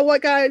you know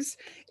what, guys?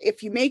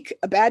 If you make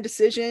a bad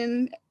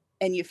decision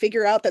and you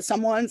figure out that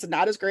someone's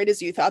not as great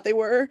as you thought they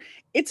were,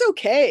 it's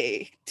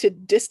okay to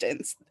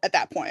distance at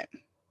that point.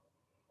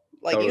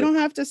 Like, Totally. you don't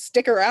have to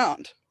stick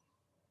around.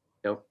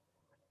 Nope.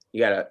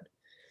 You gotta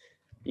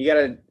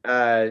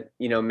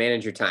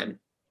manage your time.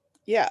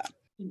 Yeah.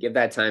 Give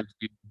that time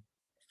to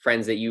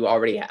friends that you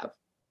already have.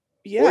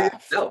 Yeah. Or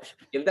yourself.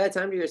 Give that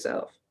time to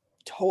yourself.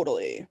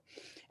 Totally.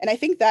 And I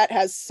think that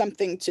has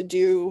something to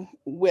do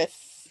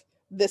with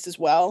this as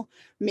well.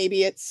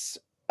 Maybe it's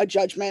a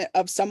judgment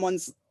of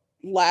someone's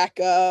lack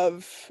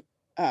of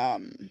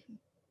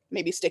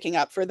maybe sticking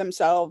up for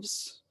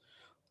themselves,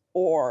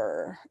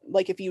 or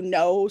like if you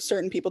know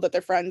certain people that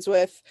they're friends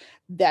with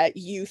that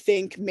you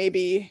think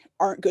maybe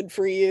aren't good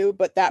for you,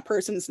 but that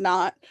person's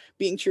not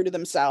being true to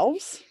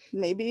themselves.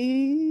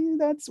 Maybe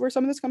that's where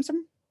some of this comes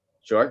from.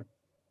 Sure.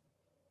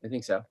 I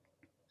think so.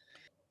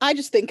 I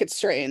just think it's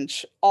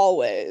strange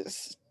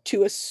always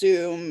to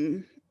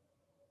assume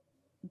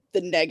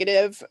the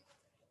negative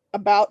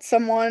about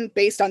someone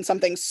based on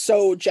something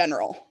so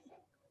general.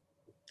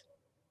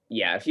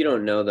 Yeah, if you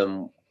don't know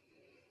them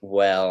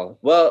well,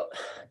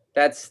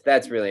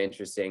 that's really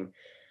interesting.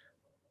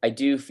 I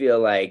do feel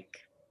like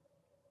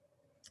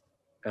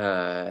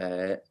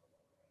we're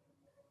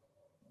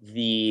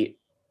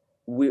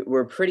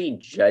pretty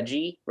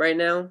judgy right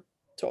now as a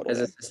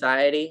Totally.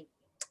 society,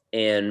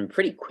 and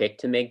pretty quick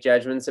to make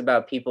judgments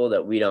about people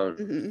that we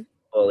don't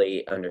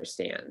fully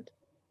understand.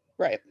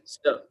 Right.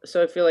 So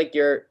I feel like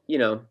you're,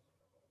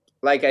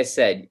 like I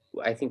said,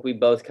 I think we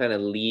both kind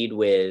of lead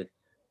with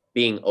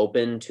being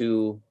open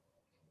to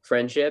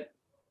friendship.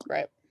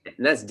 Right.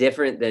 And that's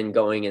different than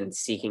going and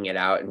seeking it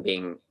out and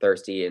being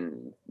thirsty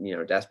and,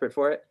 desperate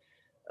for it.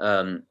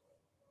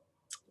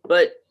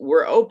 But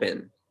we're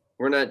open.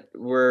 We're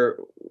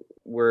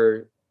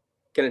going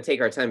to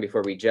take our time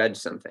before we judge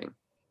something.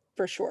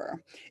 For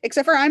sure.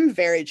 Except for I'm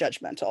very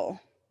judgmental.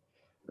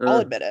 I'll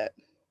admit it.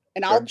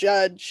 And sure. I'll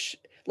judge,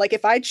 like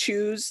if I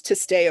choose to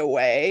stay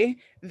away,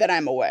 then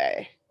I'm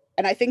away.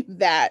 And I think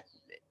that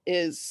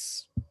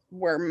is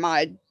where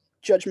my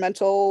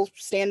judgmental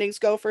standings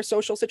go for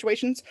social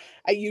situations.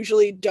 I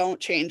usually don't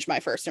change my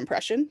first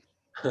impression.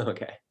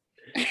 Okay.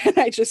 And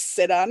I just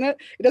sit on it.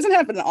 It doesn't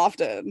happen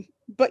often,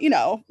 but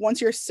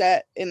once you're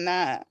set in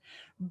that.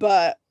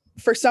 But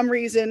for some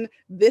reason,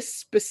 this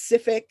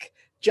specific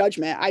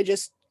judgment, I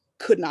just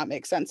could not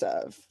make sense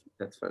of.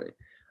 That's funny.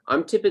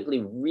 I'm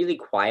typically really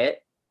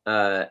quiet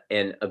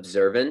and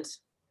observant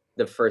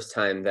the first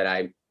time that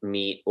I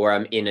meet or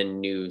I'm in a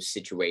new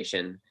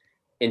situation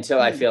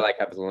until I feel like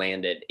I've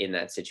landed in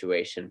that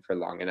situation for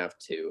long enough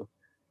to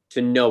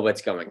know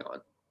what's going on.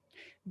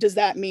 Does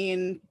that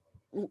mean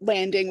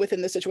landing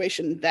within the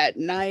situation that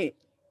night?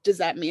 Does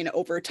that mean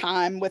over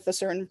time with a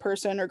certain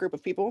person or group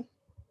of people?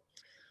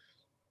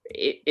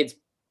 It's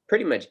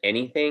pretty much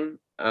anything.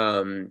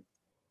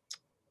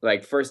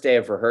 Like first day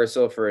of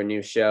rehearsal for a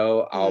new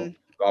show, I'll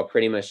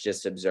pretty much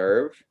just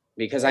observe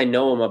because I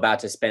know I'm about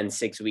to spend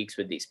 6 weeks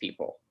with these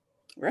people.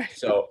 Right.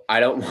 So I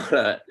don't want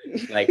to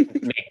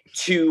make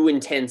too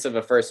intense of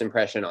a first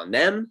impression on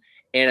them.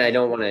 And I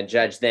don't want to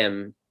judge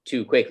them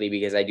too quickly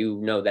because I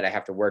do know that I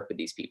have to work with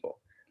these people.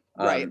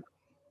 Right.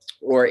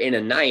 Or in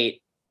a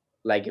night,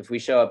 like if we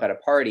show up at a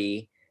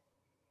party,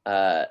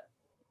 I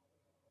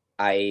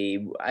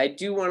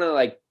do want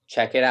to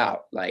check it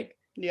out.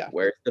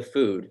 Where's the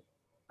food?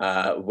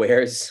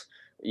 Where's,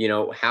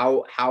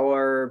 how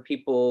are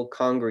people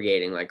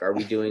congregating? Are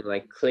we doing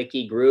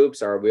clicky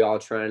groups? Are we all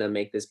trying to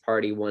make this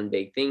party one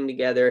big thing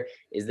together?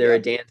 Is there a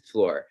dance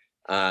floor?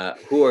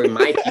 Who are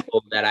my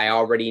people that I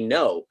already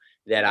know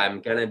that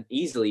I'm going to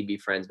easily be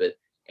friends with?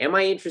 Am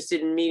I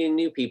interested in meeting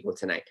new people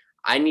tonight?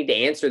 I need to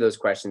answer those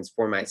questions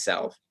for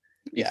myself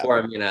before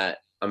I'm going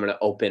to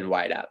open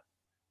wide up.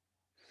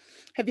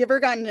 Have you ever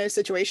gotten in a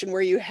situation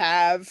where you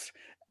have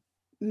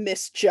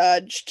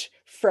misjudged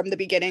from the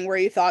beginning, where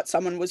you thought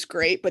someone was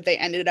great, but they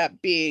ended up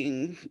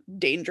being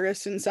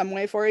dangerous in some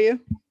way for you?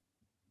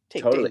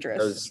 Totally.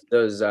 Dangerous.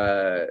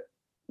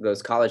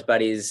 Those college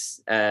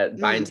buddies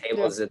buying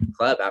tables at the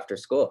club after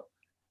school.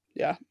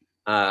 Yeah.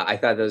 I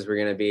thought those were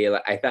going to be,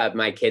 I thought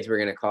my kids were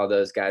going to call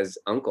those guys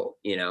uncle,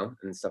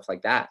 and stuff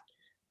like that.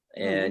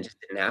 And it just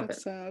didn't happen.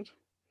 That's sad.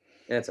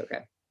 That's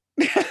okay.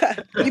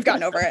 You've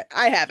gotten over it.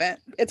 I haven't.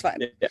 It's fine.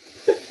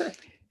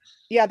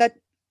 Yeah.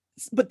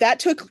 But that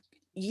took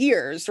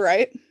years,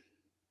 right?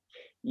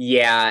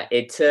 Yeah,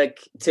 it took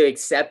to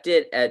accept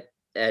it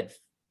at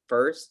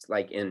first,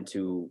 and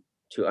to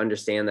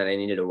understand that I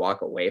needed to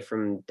walk away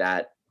from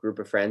that group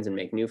of friends and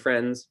make new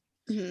friends.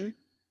 It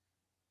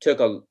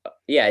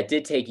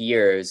did take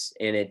years,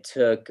 and it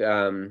took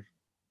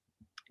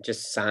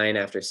just sign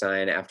after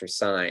sign after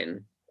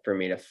sign for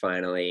me to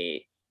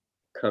finally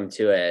come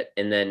to it.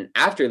 And then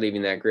after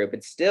leaving that group,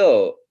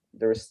 there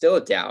was still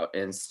a doubt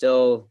and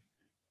still,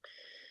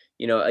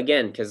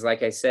 again, because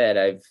like I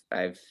said,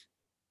 I've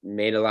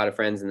made a lot of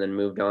friends and then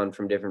moved on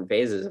from different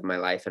phases of my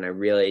life, and I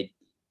really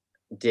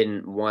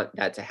didn't want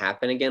that to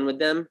happen again with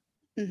them.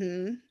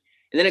 And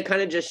then it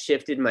kind of just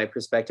shifted my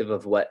perspective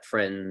of what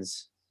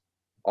friends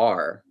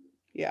are.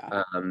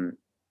 Yeah.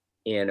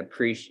 and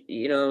appreciate,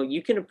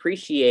 you can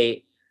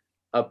appreciate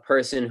a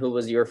person who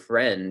was your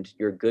friend,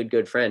 your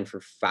good friend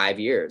for 5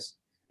 years,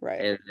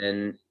 Right. and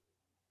then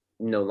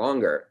no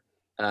longer.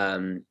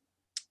 Um,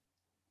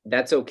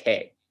 that's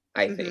okay.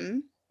 I think Mm-hmm.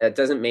 that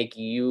doesn't make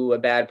you a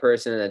bad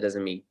person. That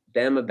doesn't make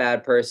them a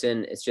bad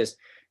person. It's just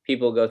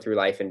people go through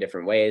life in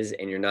different ways,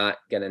 and you're not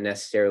going to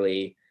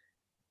necessarily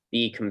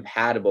be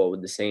compatible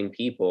with the same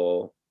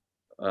people,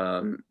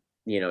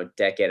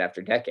 decade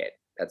after decade.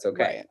 That's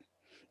okay. Right.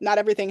 Not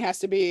everything has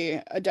to be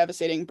a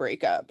devastating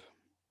breakup.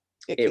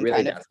 It It can really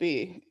kind of does.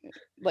 be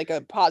like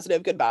a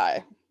positive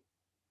goodbye.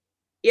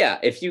 Yeah,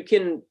 if you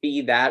can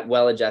be that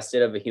well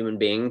adjusted of a human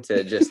being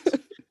to just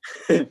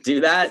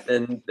do that,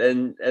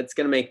 then it's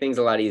gonna make things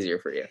a lot easier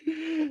for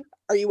you.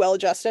 Are you well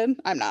adjusted?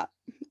 I'm not.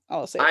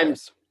 I'll say it I'm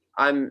first.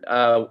 I'm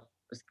a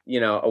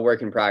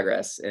work in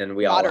progress, and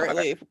we all are.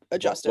 Moderately We'll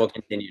adjusted.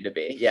 continue to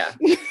be. Yeah.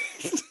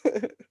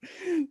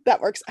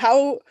 That works.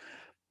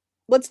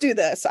 Let's do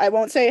this. I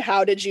won't say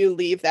how did you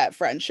leave that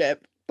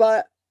friendship,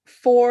 but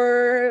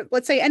for,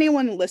 let's say,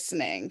 anyone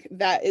listening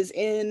that is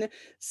in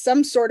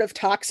some sort of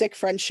toxic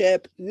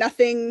friendship,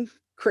 nothing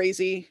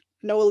crazy,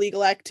 no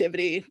illegal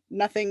activity,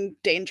 nothing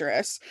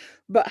dangerous,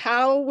 but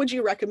how would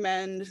you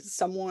recommend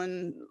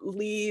someone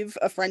leave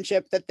a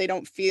friendship that they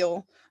don't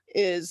feel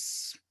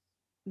is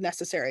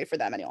necessary for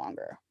them any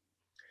longer?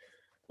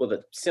 Well,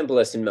 the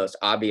simplest and most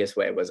obvious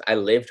way was I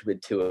lived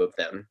with two of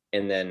them,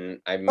 and then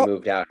I Oh,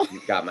 moved out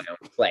and got my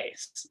own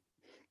place.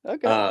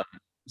 okay. Um,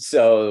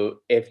 so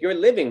if you're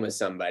living with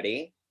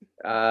somebody,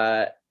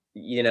 uh,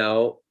 you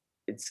know,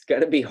 it's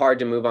gonna be hard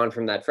to move on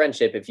from that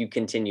friendship if you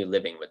continue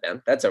living with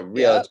them. That's a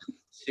real, Yeah, just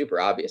super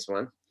obvious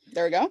one.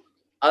 there we go.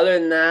 Other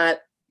than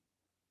that,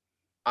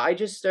 I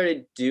just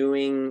started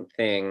doing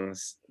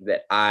things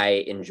that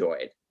I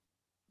enjoyed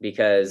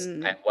because I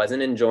Mm,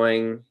 wasn't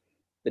enjoying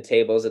the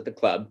tables at the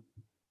club,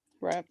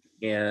 right.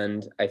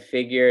 and I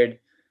figured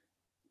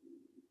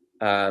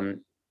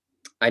um,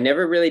 I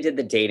never really did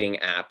the dating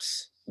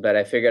apps, but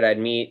I figured I'd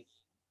meet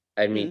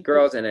Mm,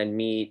 girls and I'd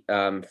meet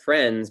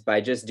friends by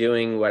just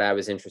doing what I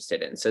was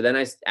interested in. So then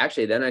I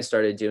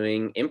started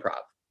doing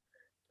improv,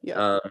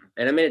 yeah.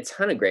 and I made a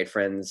ton of great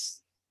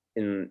friends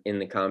in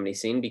the comedy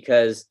scene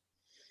because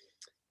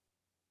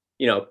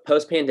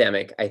post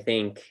pandemic, I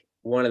think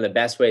one of the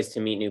best ways to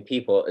meet new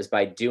people is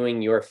by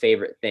doing your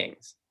favorite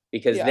things,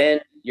 because Yeah,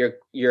 then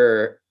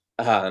you're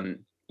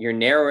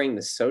narrowing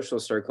the social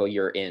circle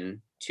you're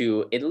in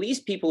to at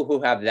least people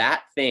who have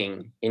that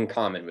thing in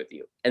common with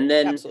you. And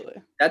then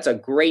absolutely. that's a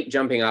great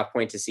jumping off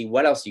point to see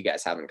what else you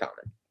guys have in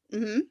common.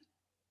 Hmm.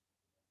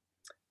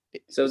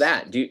 So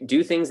that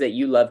do things that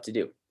you love to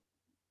do.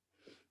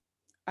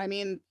 I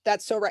mean,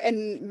 that's so right.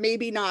 And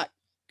maybe not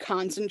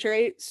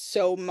concentrate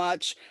so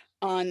much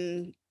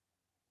on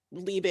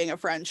leaving a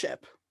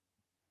friendship.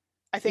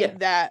 I Yeah, think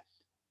that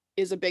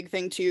is a big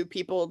thing too.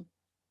 People,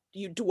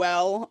 you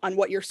dwell on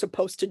what you're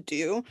supposed to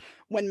do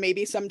when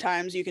maybe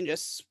sometimes you can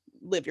just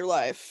live your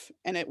life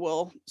and it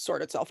will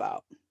sort itself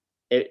out.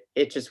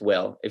 it just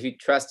will. If you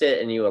trust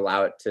it and you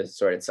allow it to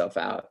sort itself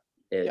out,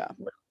 it Yeah.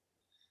 will.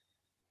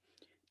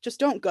 Just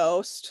don't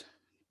ghost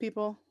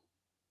people,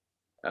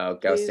 Oh,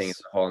 ghosting is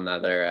please. a whole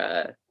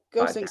nother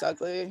Ghosting's podcast.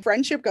 ugly.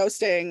 Friendship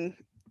ghosting,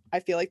 I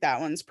feel like that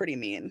one's pretty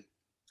mean.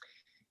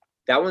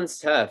 That one's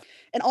tough.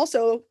 And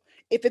also,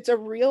 if it's a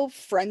real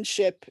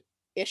friendship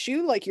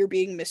issue, like you're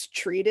being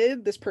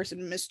mistreated, this person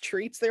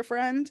mistreats their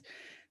friend,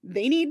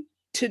 they need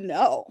to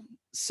know.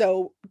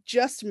 So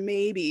just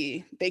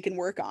maybe they can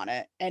work on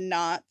it and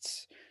not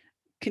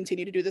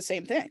continue to do the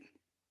same thing.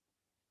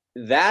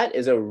 That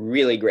is a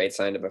really great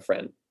sign of a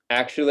friend.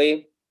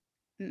 Actually,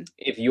 Hmm.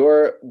 if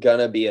you're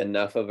gonna be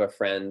enough of a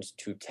friend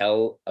to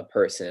tell a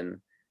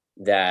person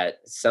that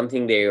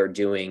something they are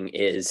doing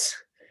is,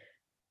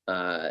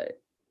 uh,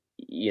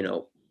 you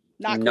know,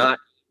 Not cool.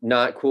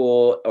 not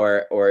cool,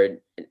 or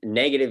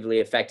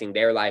negatively affecting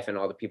their life and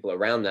all the people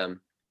around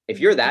them. If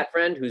you're Hmm. that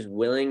friend who's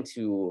willing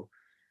to,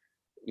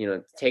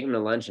 take them to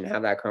lunch and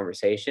have that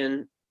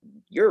conversation,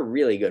 you're a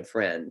really good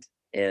friend.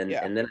 And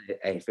Yeah. and then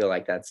I feel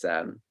like that's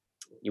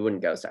you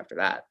wouldn't ghost after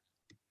that.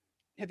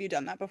 Have you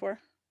done that before?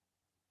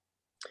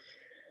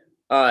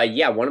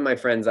 Yeah, one of my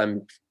friends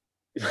I'm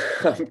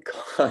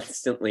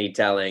constantly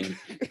telling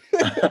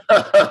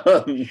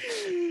Oh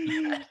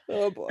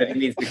that he boy.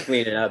 needs to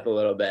clean it up a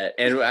little bit.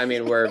 And I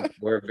mean,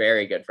 we're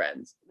very good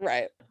friends.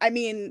 Right. I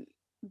mean,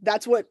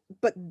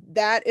 but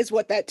that is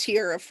what that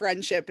tier of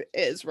friendship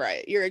is,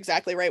 right? You're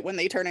exactly right when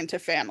they turn into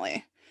family.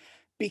 Yeah.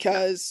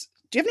 Because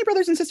do you have any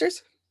brothers and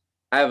sisters?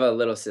 I have a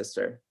little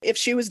sister, If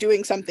she was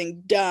doing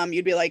something dumb,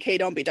 you'd be like, "Hey,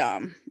 don't be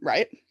dumb,"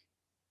 right?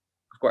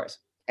 of course.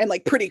 And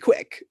like pretty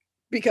quick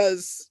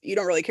because you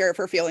don't really care if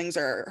her feelings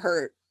are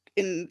hurt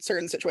in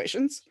certain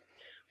situations.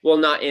 Well,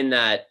 not in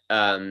that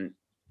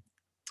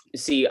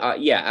see,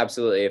 yeah,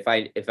 absolutely. If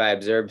I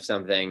observe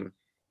something,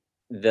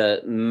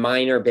 the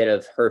minor bit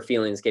of her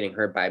feelings getting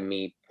hurt by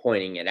me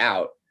pointing it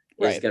out is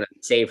Right. going to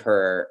save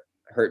her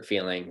hurt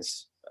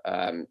feelings,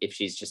 if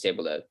she's just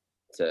able to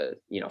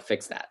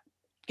fix that.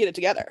 Get it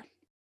together.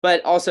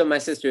 But also my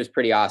sister is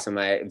pretty awesome.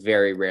 I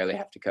very rarely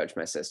have to coach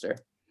my sister.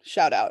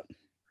 Shout out.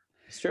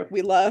 It's true.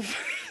 We love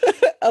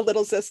a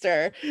little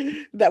sister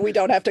that we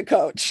don't have to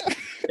coach.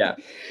 Yeah.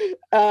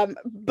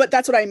 But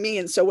that's what I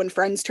mean. So when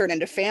friends turn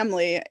into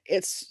family,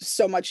 it's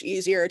so much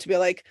easier to be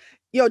like,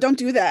 yo, don't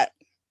do that.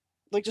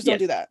 Like, just don't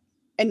do that.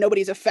 And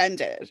nobody's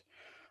offended.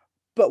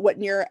 But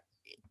when you're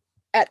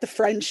at the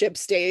friendship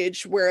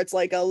stage where it's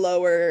like a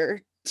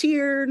lower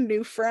tier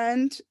new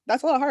friend,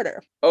 that's a lot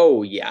harder.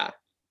 Oh, yeah.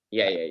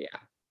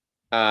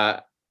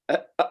 A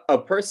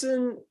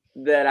person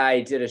that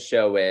I did a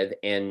show with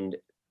and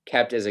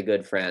kept as a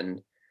good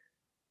friend,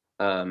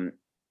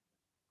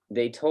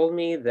 they told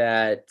me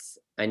that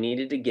I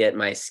needed to get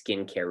my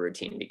skincare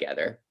routine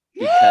together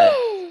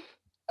because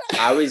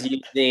I was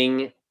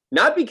using,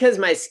 not because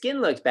my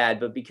skin looked bad,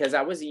 but because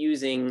I was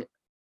using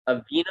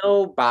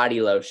Aveeno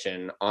body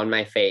lotion on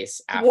my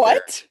face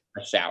after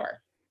a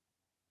shower.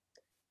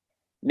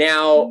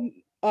 Now,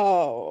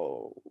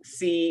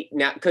 see,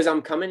 now because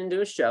I'm coming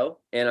into a show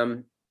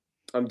and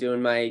I'm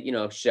doing my, you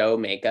know, show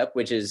makeup,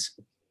 which is,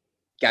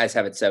 guys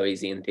have it so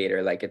easy in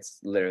theater, like it's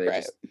literally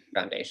just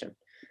foundation.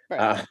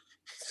 But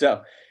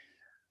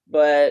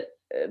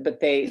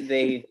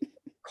they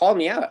called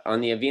me out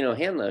on the Aveeno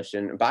hand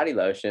lotion, body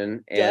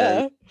lotion,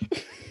 and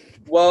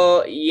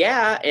well,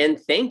 yeah, and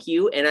thank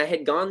you. And I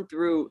had gone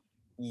through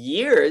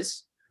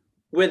years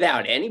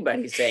without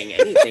anybody saying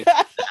anything.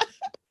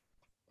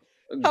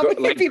 How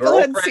many people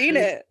had seen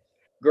it?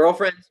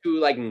 Girlfriends who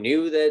like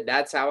knew that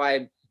that's how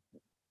I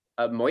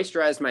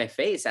moisturized my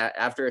face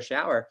after a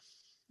shower.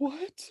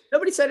 What?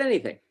 Nobody said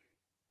anything.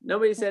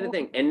 Nobody said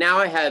anything. And now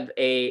I have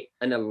an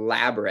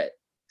elaborate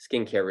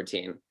skincare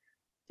routine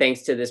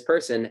thanks to this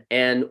person.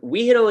 And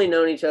we had only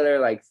known each other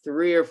like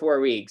 3 or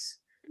 4 weeks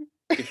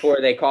before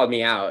they called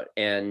me out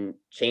and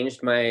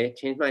changed my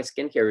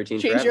skincare routine.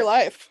 Changed your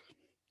life.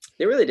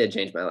 They really did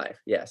change my life.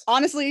 Yes.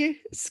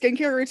 Honestly,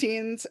 skincare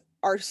routines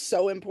are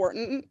so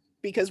important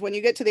because when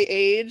you get to the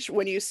age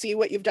when you see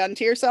what you've done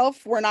to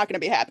yourself, we're not going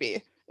to be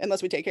happy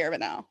unless we take care of it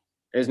now.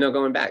 There's no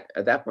going back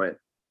at that point.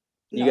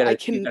 You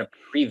gotta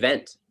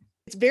prevent.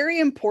 It's very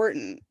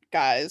important,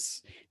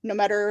 guys. No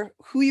matter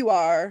who you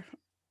are,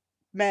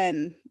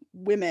 men,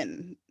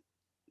 women,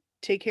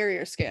 take care of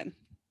your skin.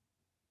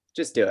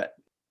 Just do it.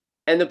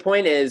 And the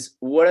point is,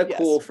 what a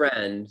cool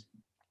friend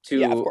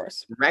to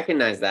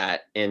recognize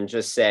that and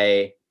just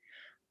say,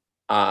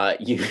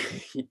 you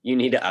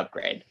need to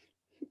upgrade.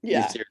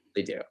 Yeah. You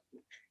seriously do.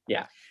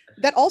 Yeah.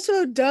 That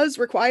also does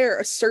require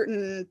a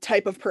certain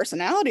type of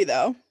personality,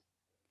 though.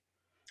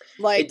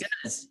 Like, it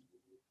does.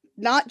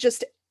 Not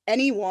just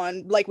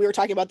anyone, like we were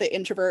talking about the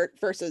introvert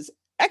versus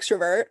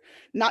extrovert,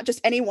 not just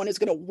anyone is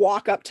going to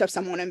walk up to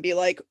someone and be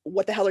like,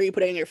 what the hell are you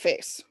putting in your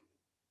face?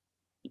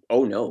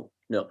 Oh, no.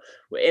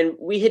 And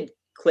we had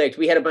clicked.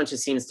 We had a bunch of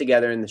scenes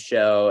together in the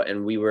show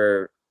and we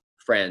were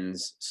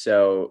friends.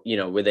 So, you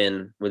know,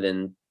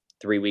 within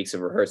 3 weeks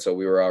of rehearsal,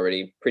 we were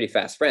already pretty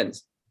fast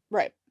friends.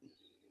 Right.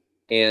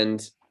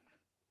 And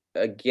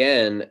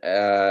again,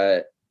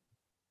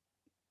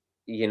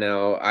 you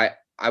know,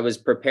 I was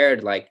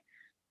prepared, like,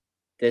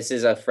 this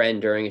is a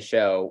friend during a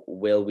show.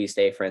 Will we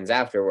stay friends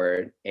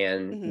afterward?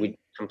 And we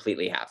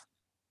completely have.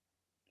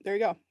 There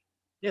you go.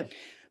 Yeah.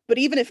 But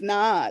even if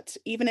not,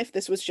 even if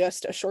this was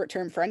just a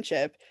short-term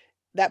friendship,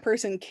 that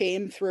person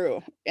came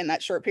through in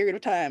that short period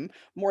of time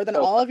more than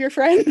all of your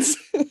friends.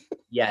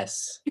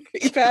 Yes.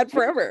 You've had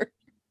forever.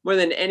 More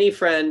than any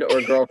friend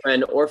or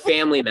girlfriend or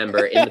family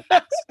member in the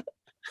past.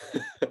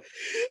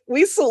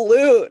 We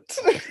salute.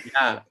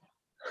 Yeah.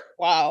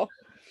 Wow.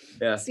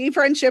 Yeah. See,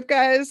 friendship,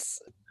 guys.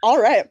 All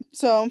right.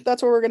 So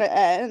that's where we're going to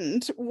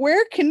end.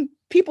 Where can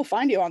people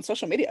find you on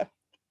social media?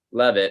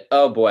 Love it.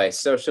 Oh boy.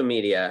 Social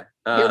media.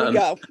 Here we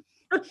go.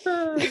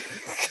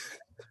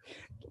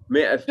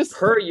 Man,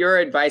 per your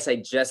advice, I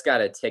just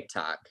got a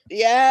TikTok.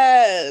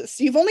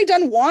 Yes. You've only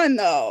done one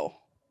though.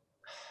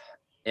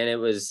 And it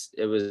was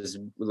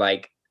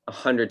like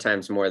 100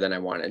 times more than I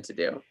wanted to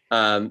do.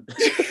 All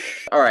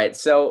right.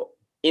 So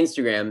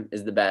Instagram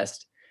is the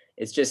best.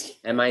 It's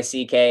just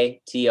MICKTORRES,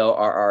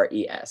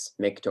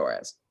 Mick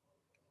Torres.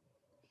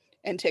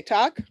 And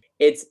TikTok?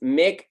 It's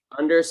Mick_Torres.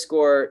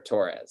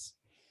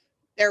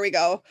 There we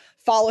go.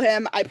 Follow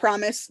him. I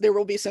promise there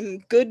will be some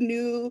good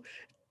new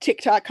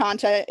TikTok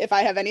content if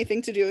I have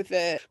anything to do with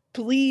it.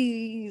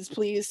 Please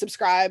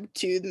subscribe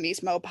to the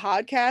Mismo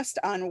podcast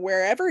on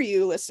wherever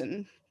you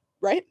listen,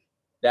 right?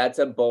 That's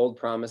a bold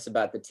promise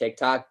about the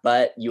TikTok,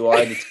 but you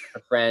are the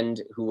friend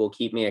who will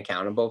keep me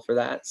accountable for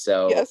that.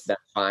 So yes.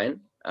 That's fine.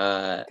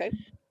 Okay.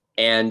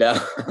 And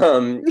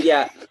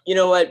yeah, you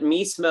know what?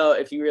 Mismo,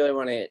 if you really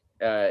want to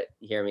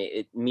hear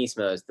me,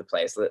 Mismo is the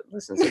place.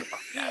 Listen to the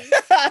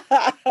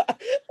podcast.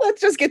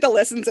 Let's just get the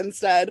listens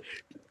instead.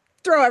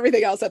 Throw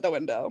everything else out the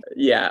window.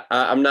 Yeah,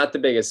 I'm not the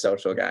biggest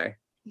social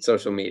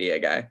media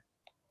guy.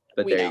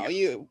 But we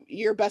know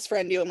your best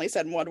friend. You only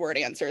send 1-word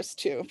answers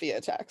to via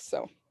text,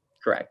 so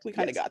correct. We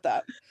kind of got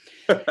that.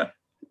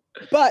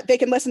 But they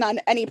can listen on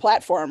any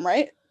platform,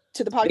 right?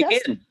 To the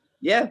podcast.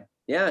 Yeah.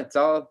 It's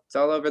all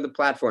over the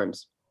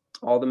platforms,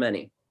 all the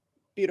many.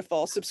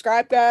 Beautiful.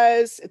 Subscribe,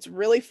 guys. It's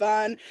really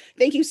fun.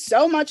 Thank you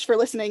so much for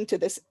listening to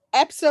this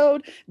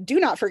episode. Do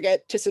not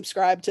forget to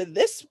subscribe to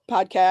this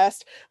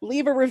podcast.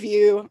 Leave a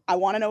review. I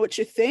want to know what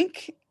you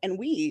think, and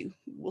we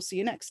will see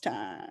you next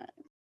time.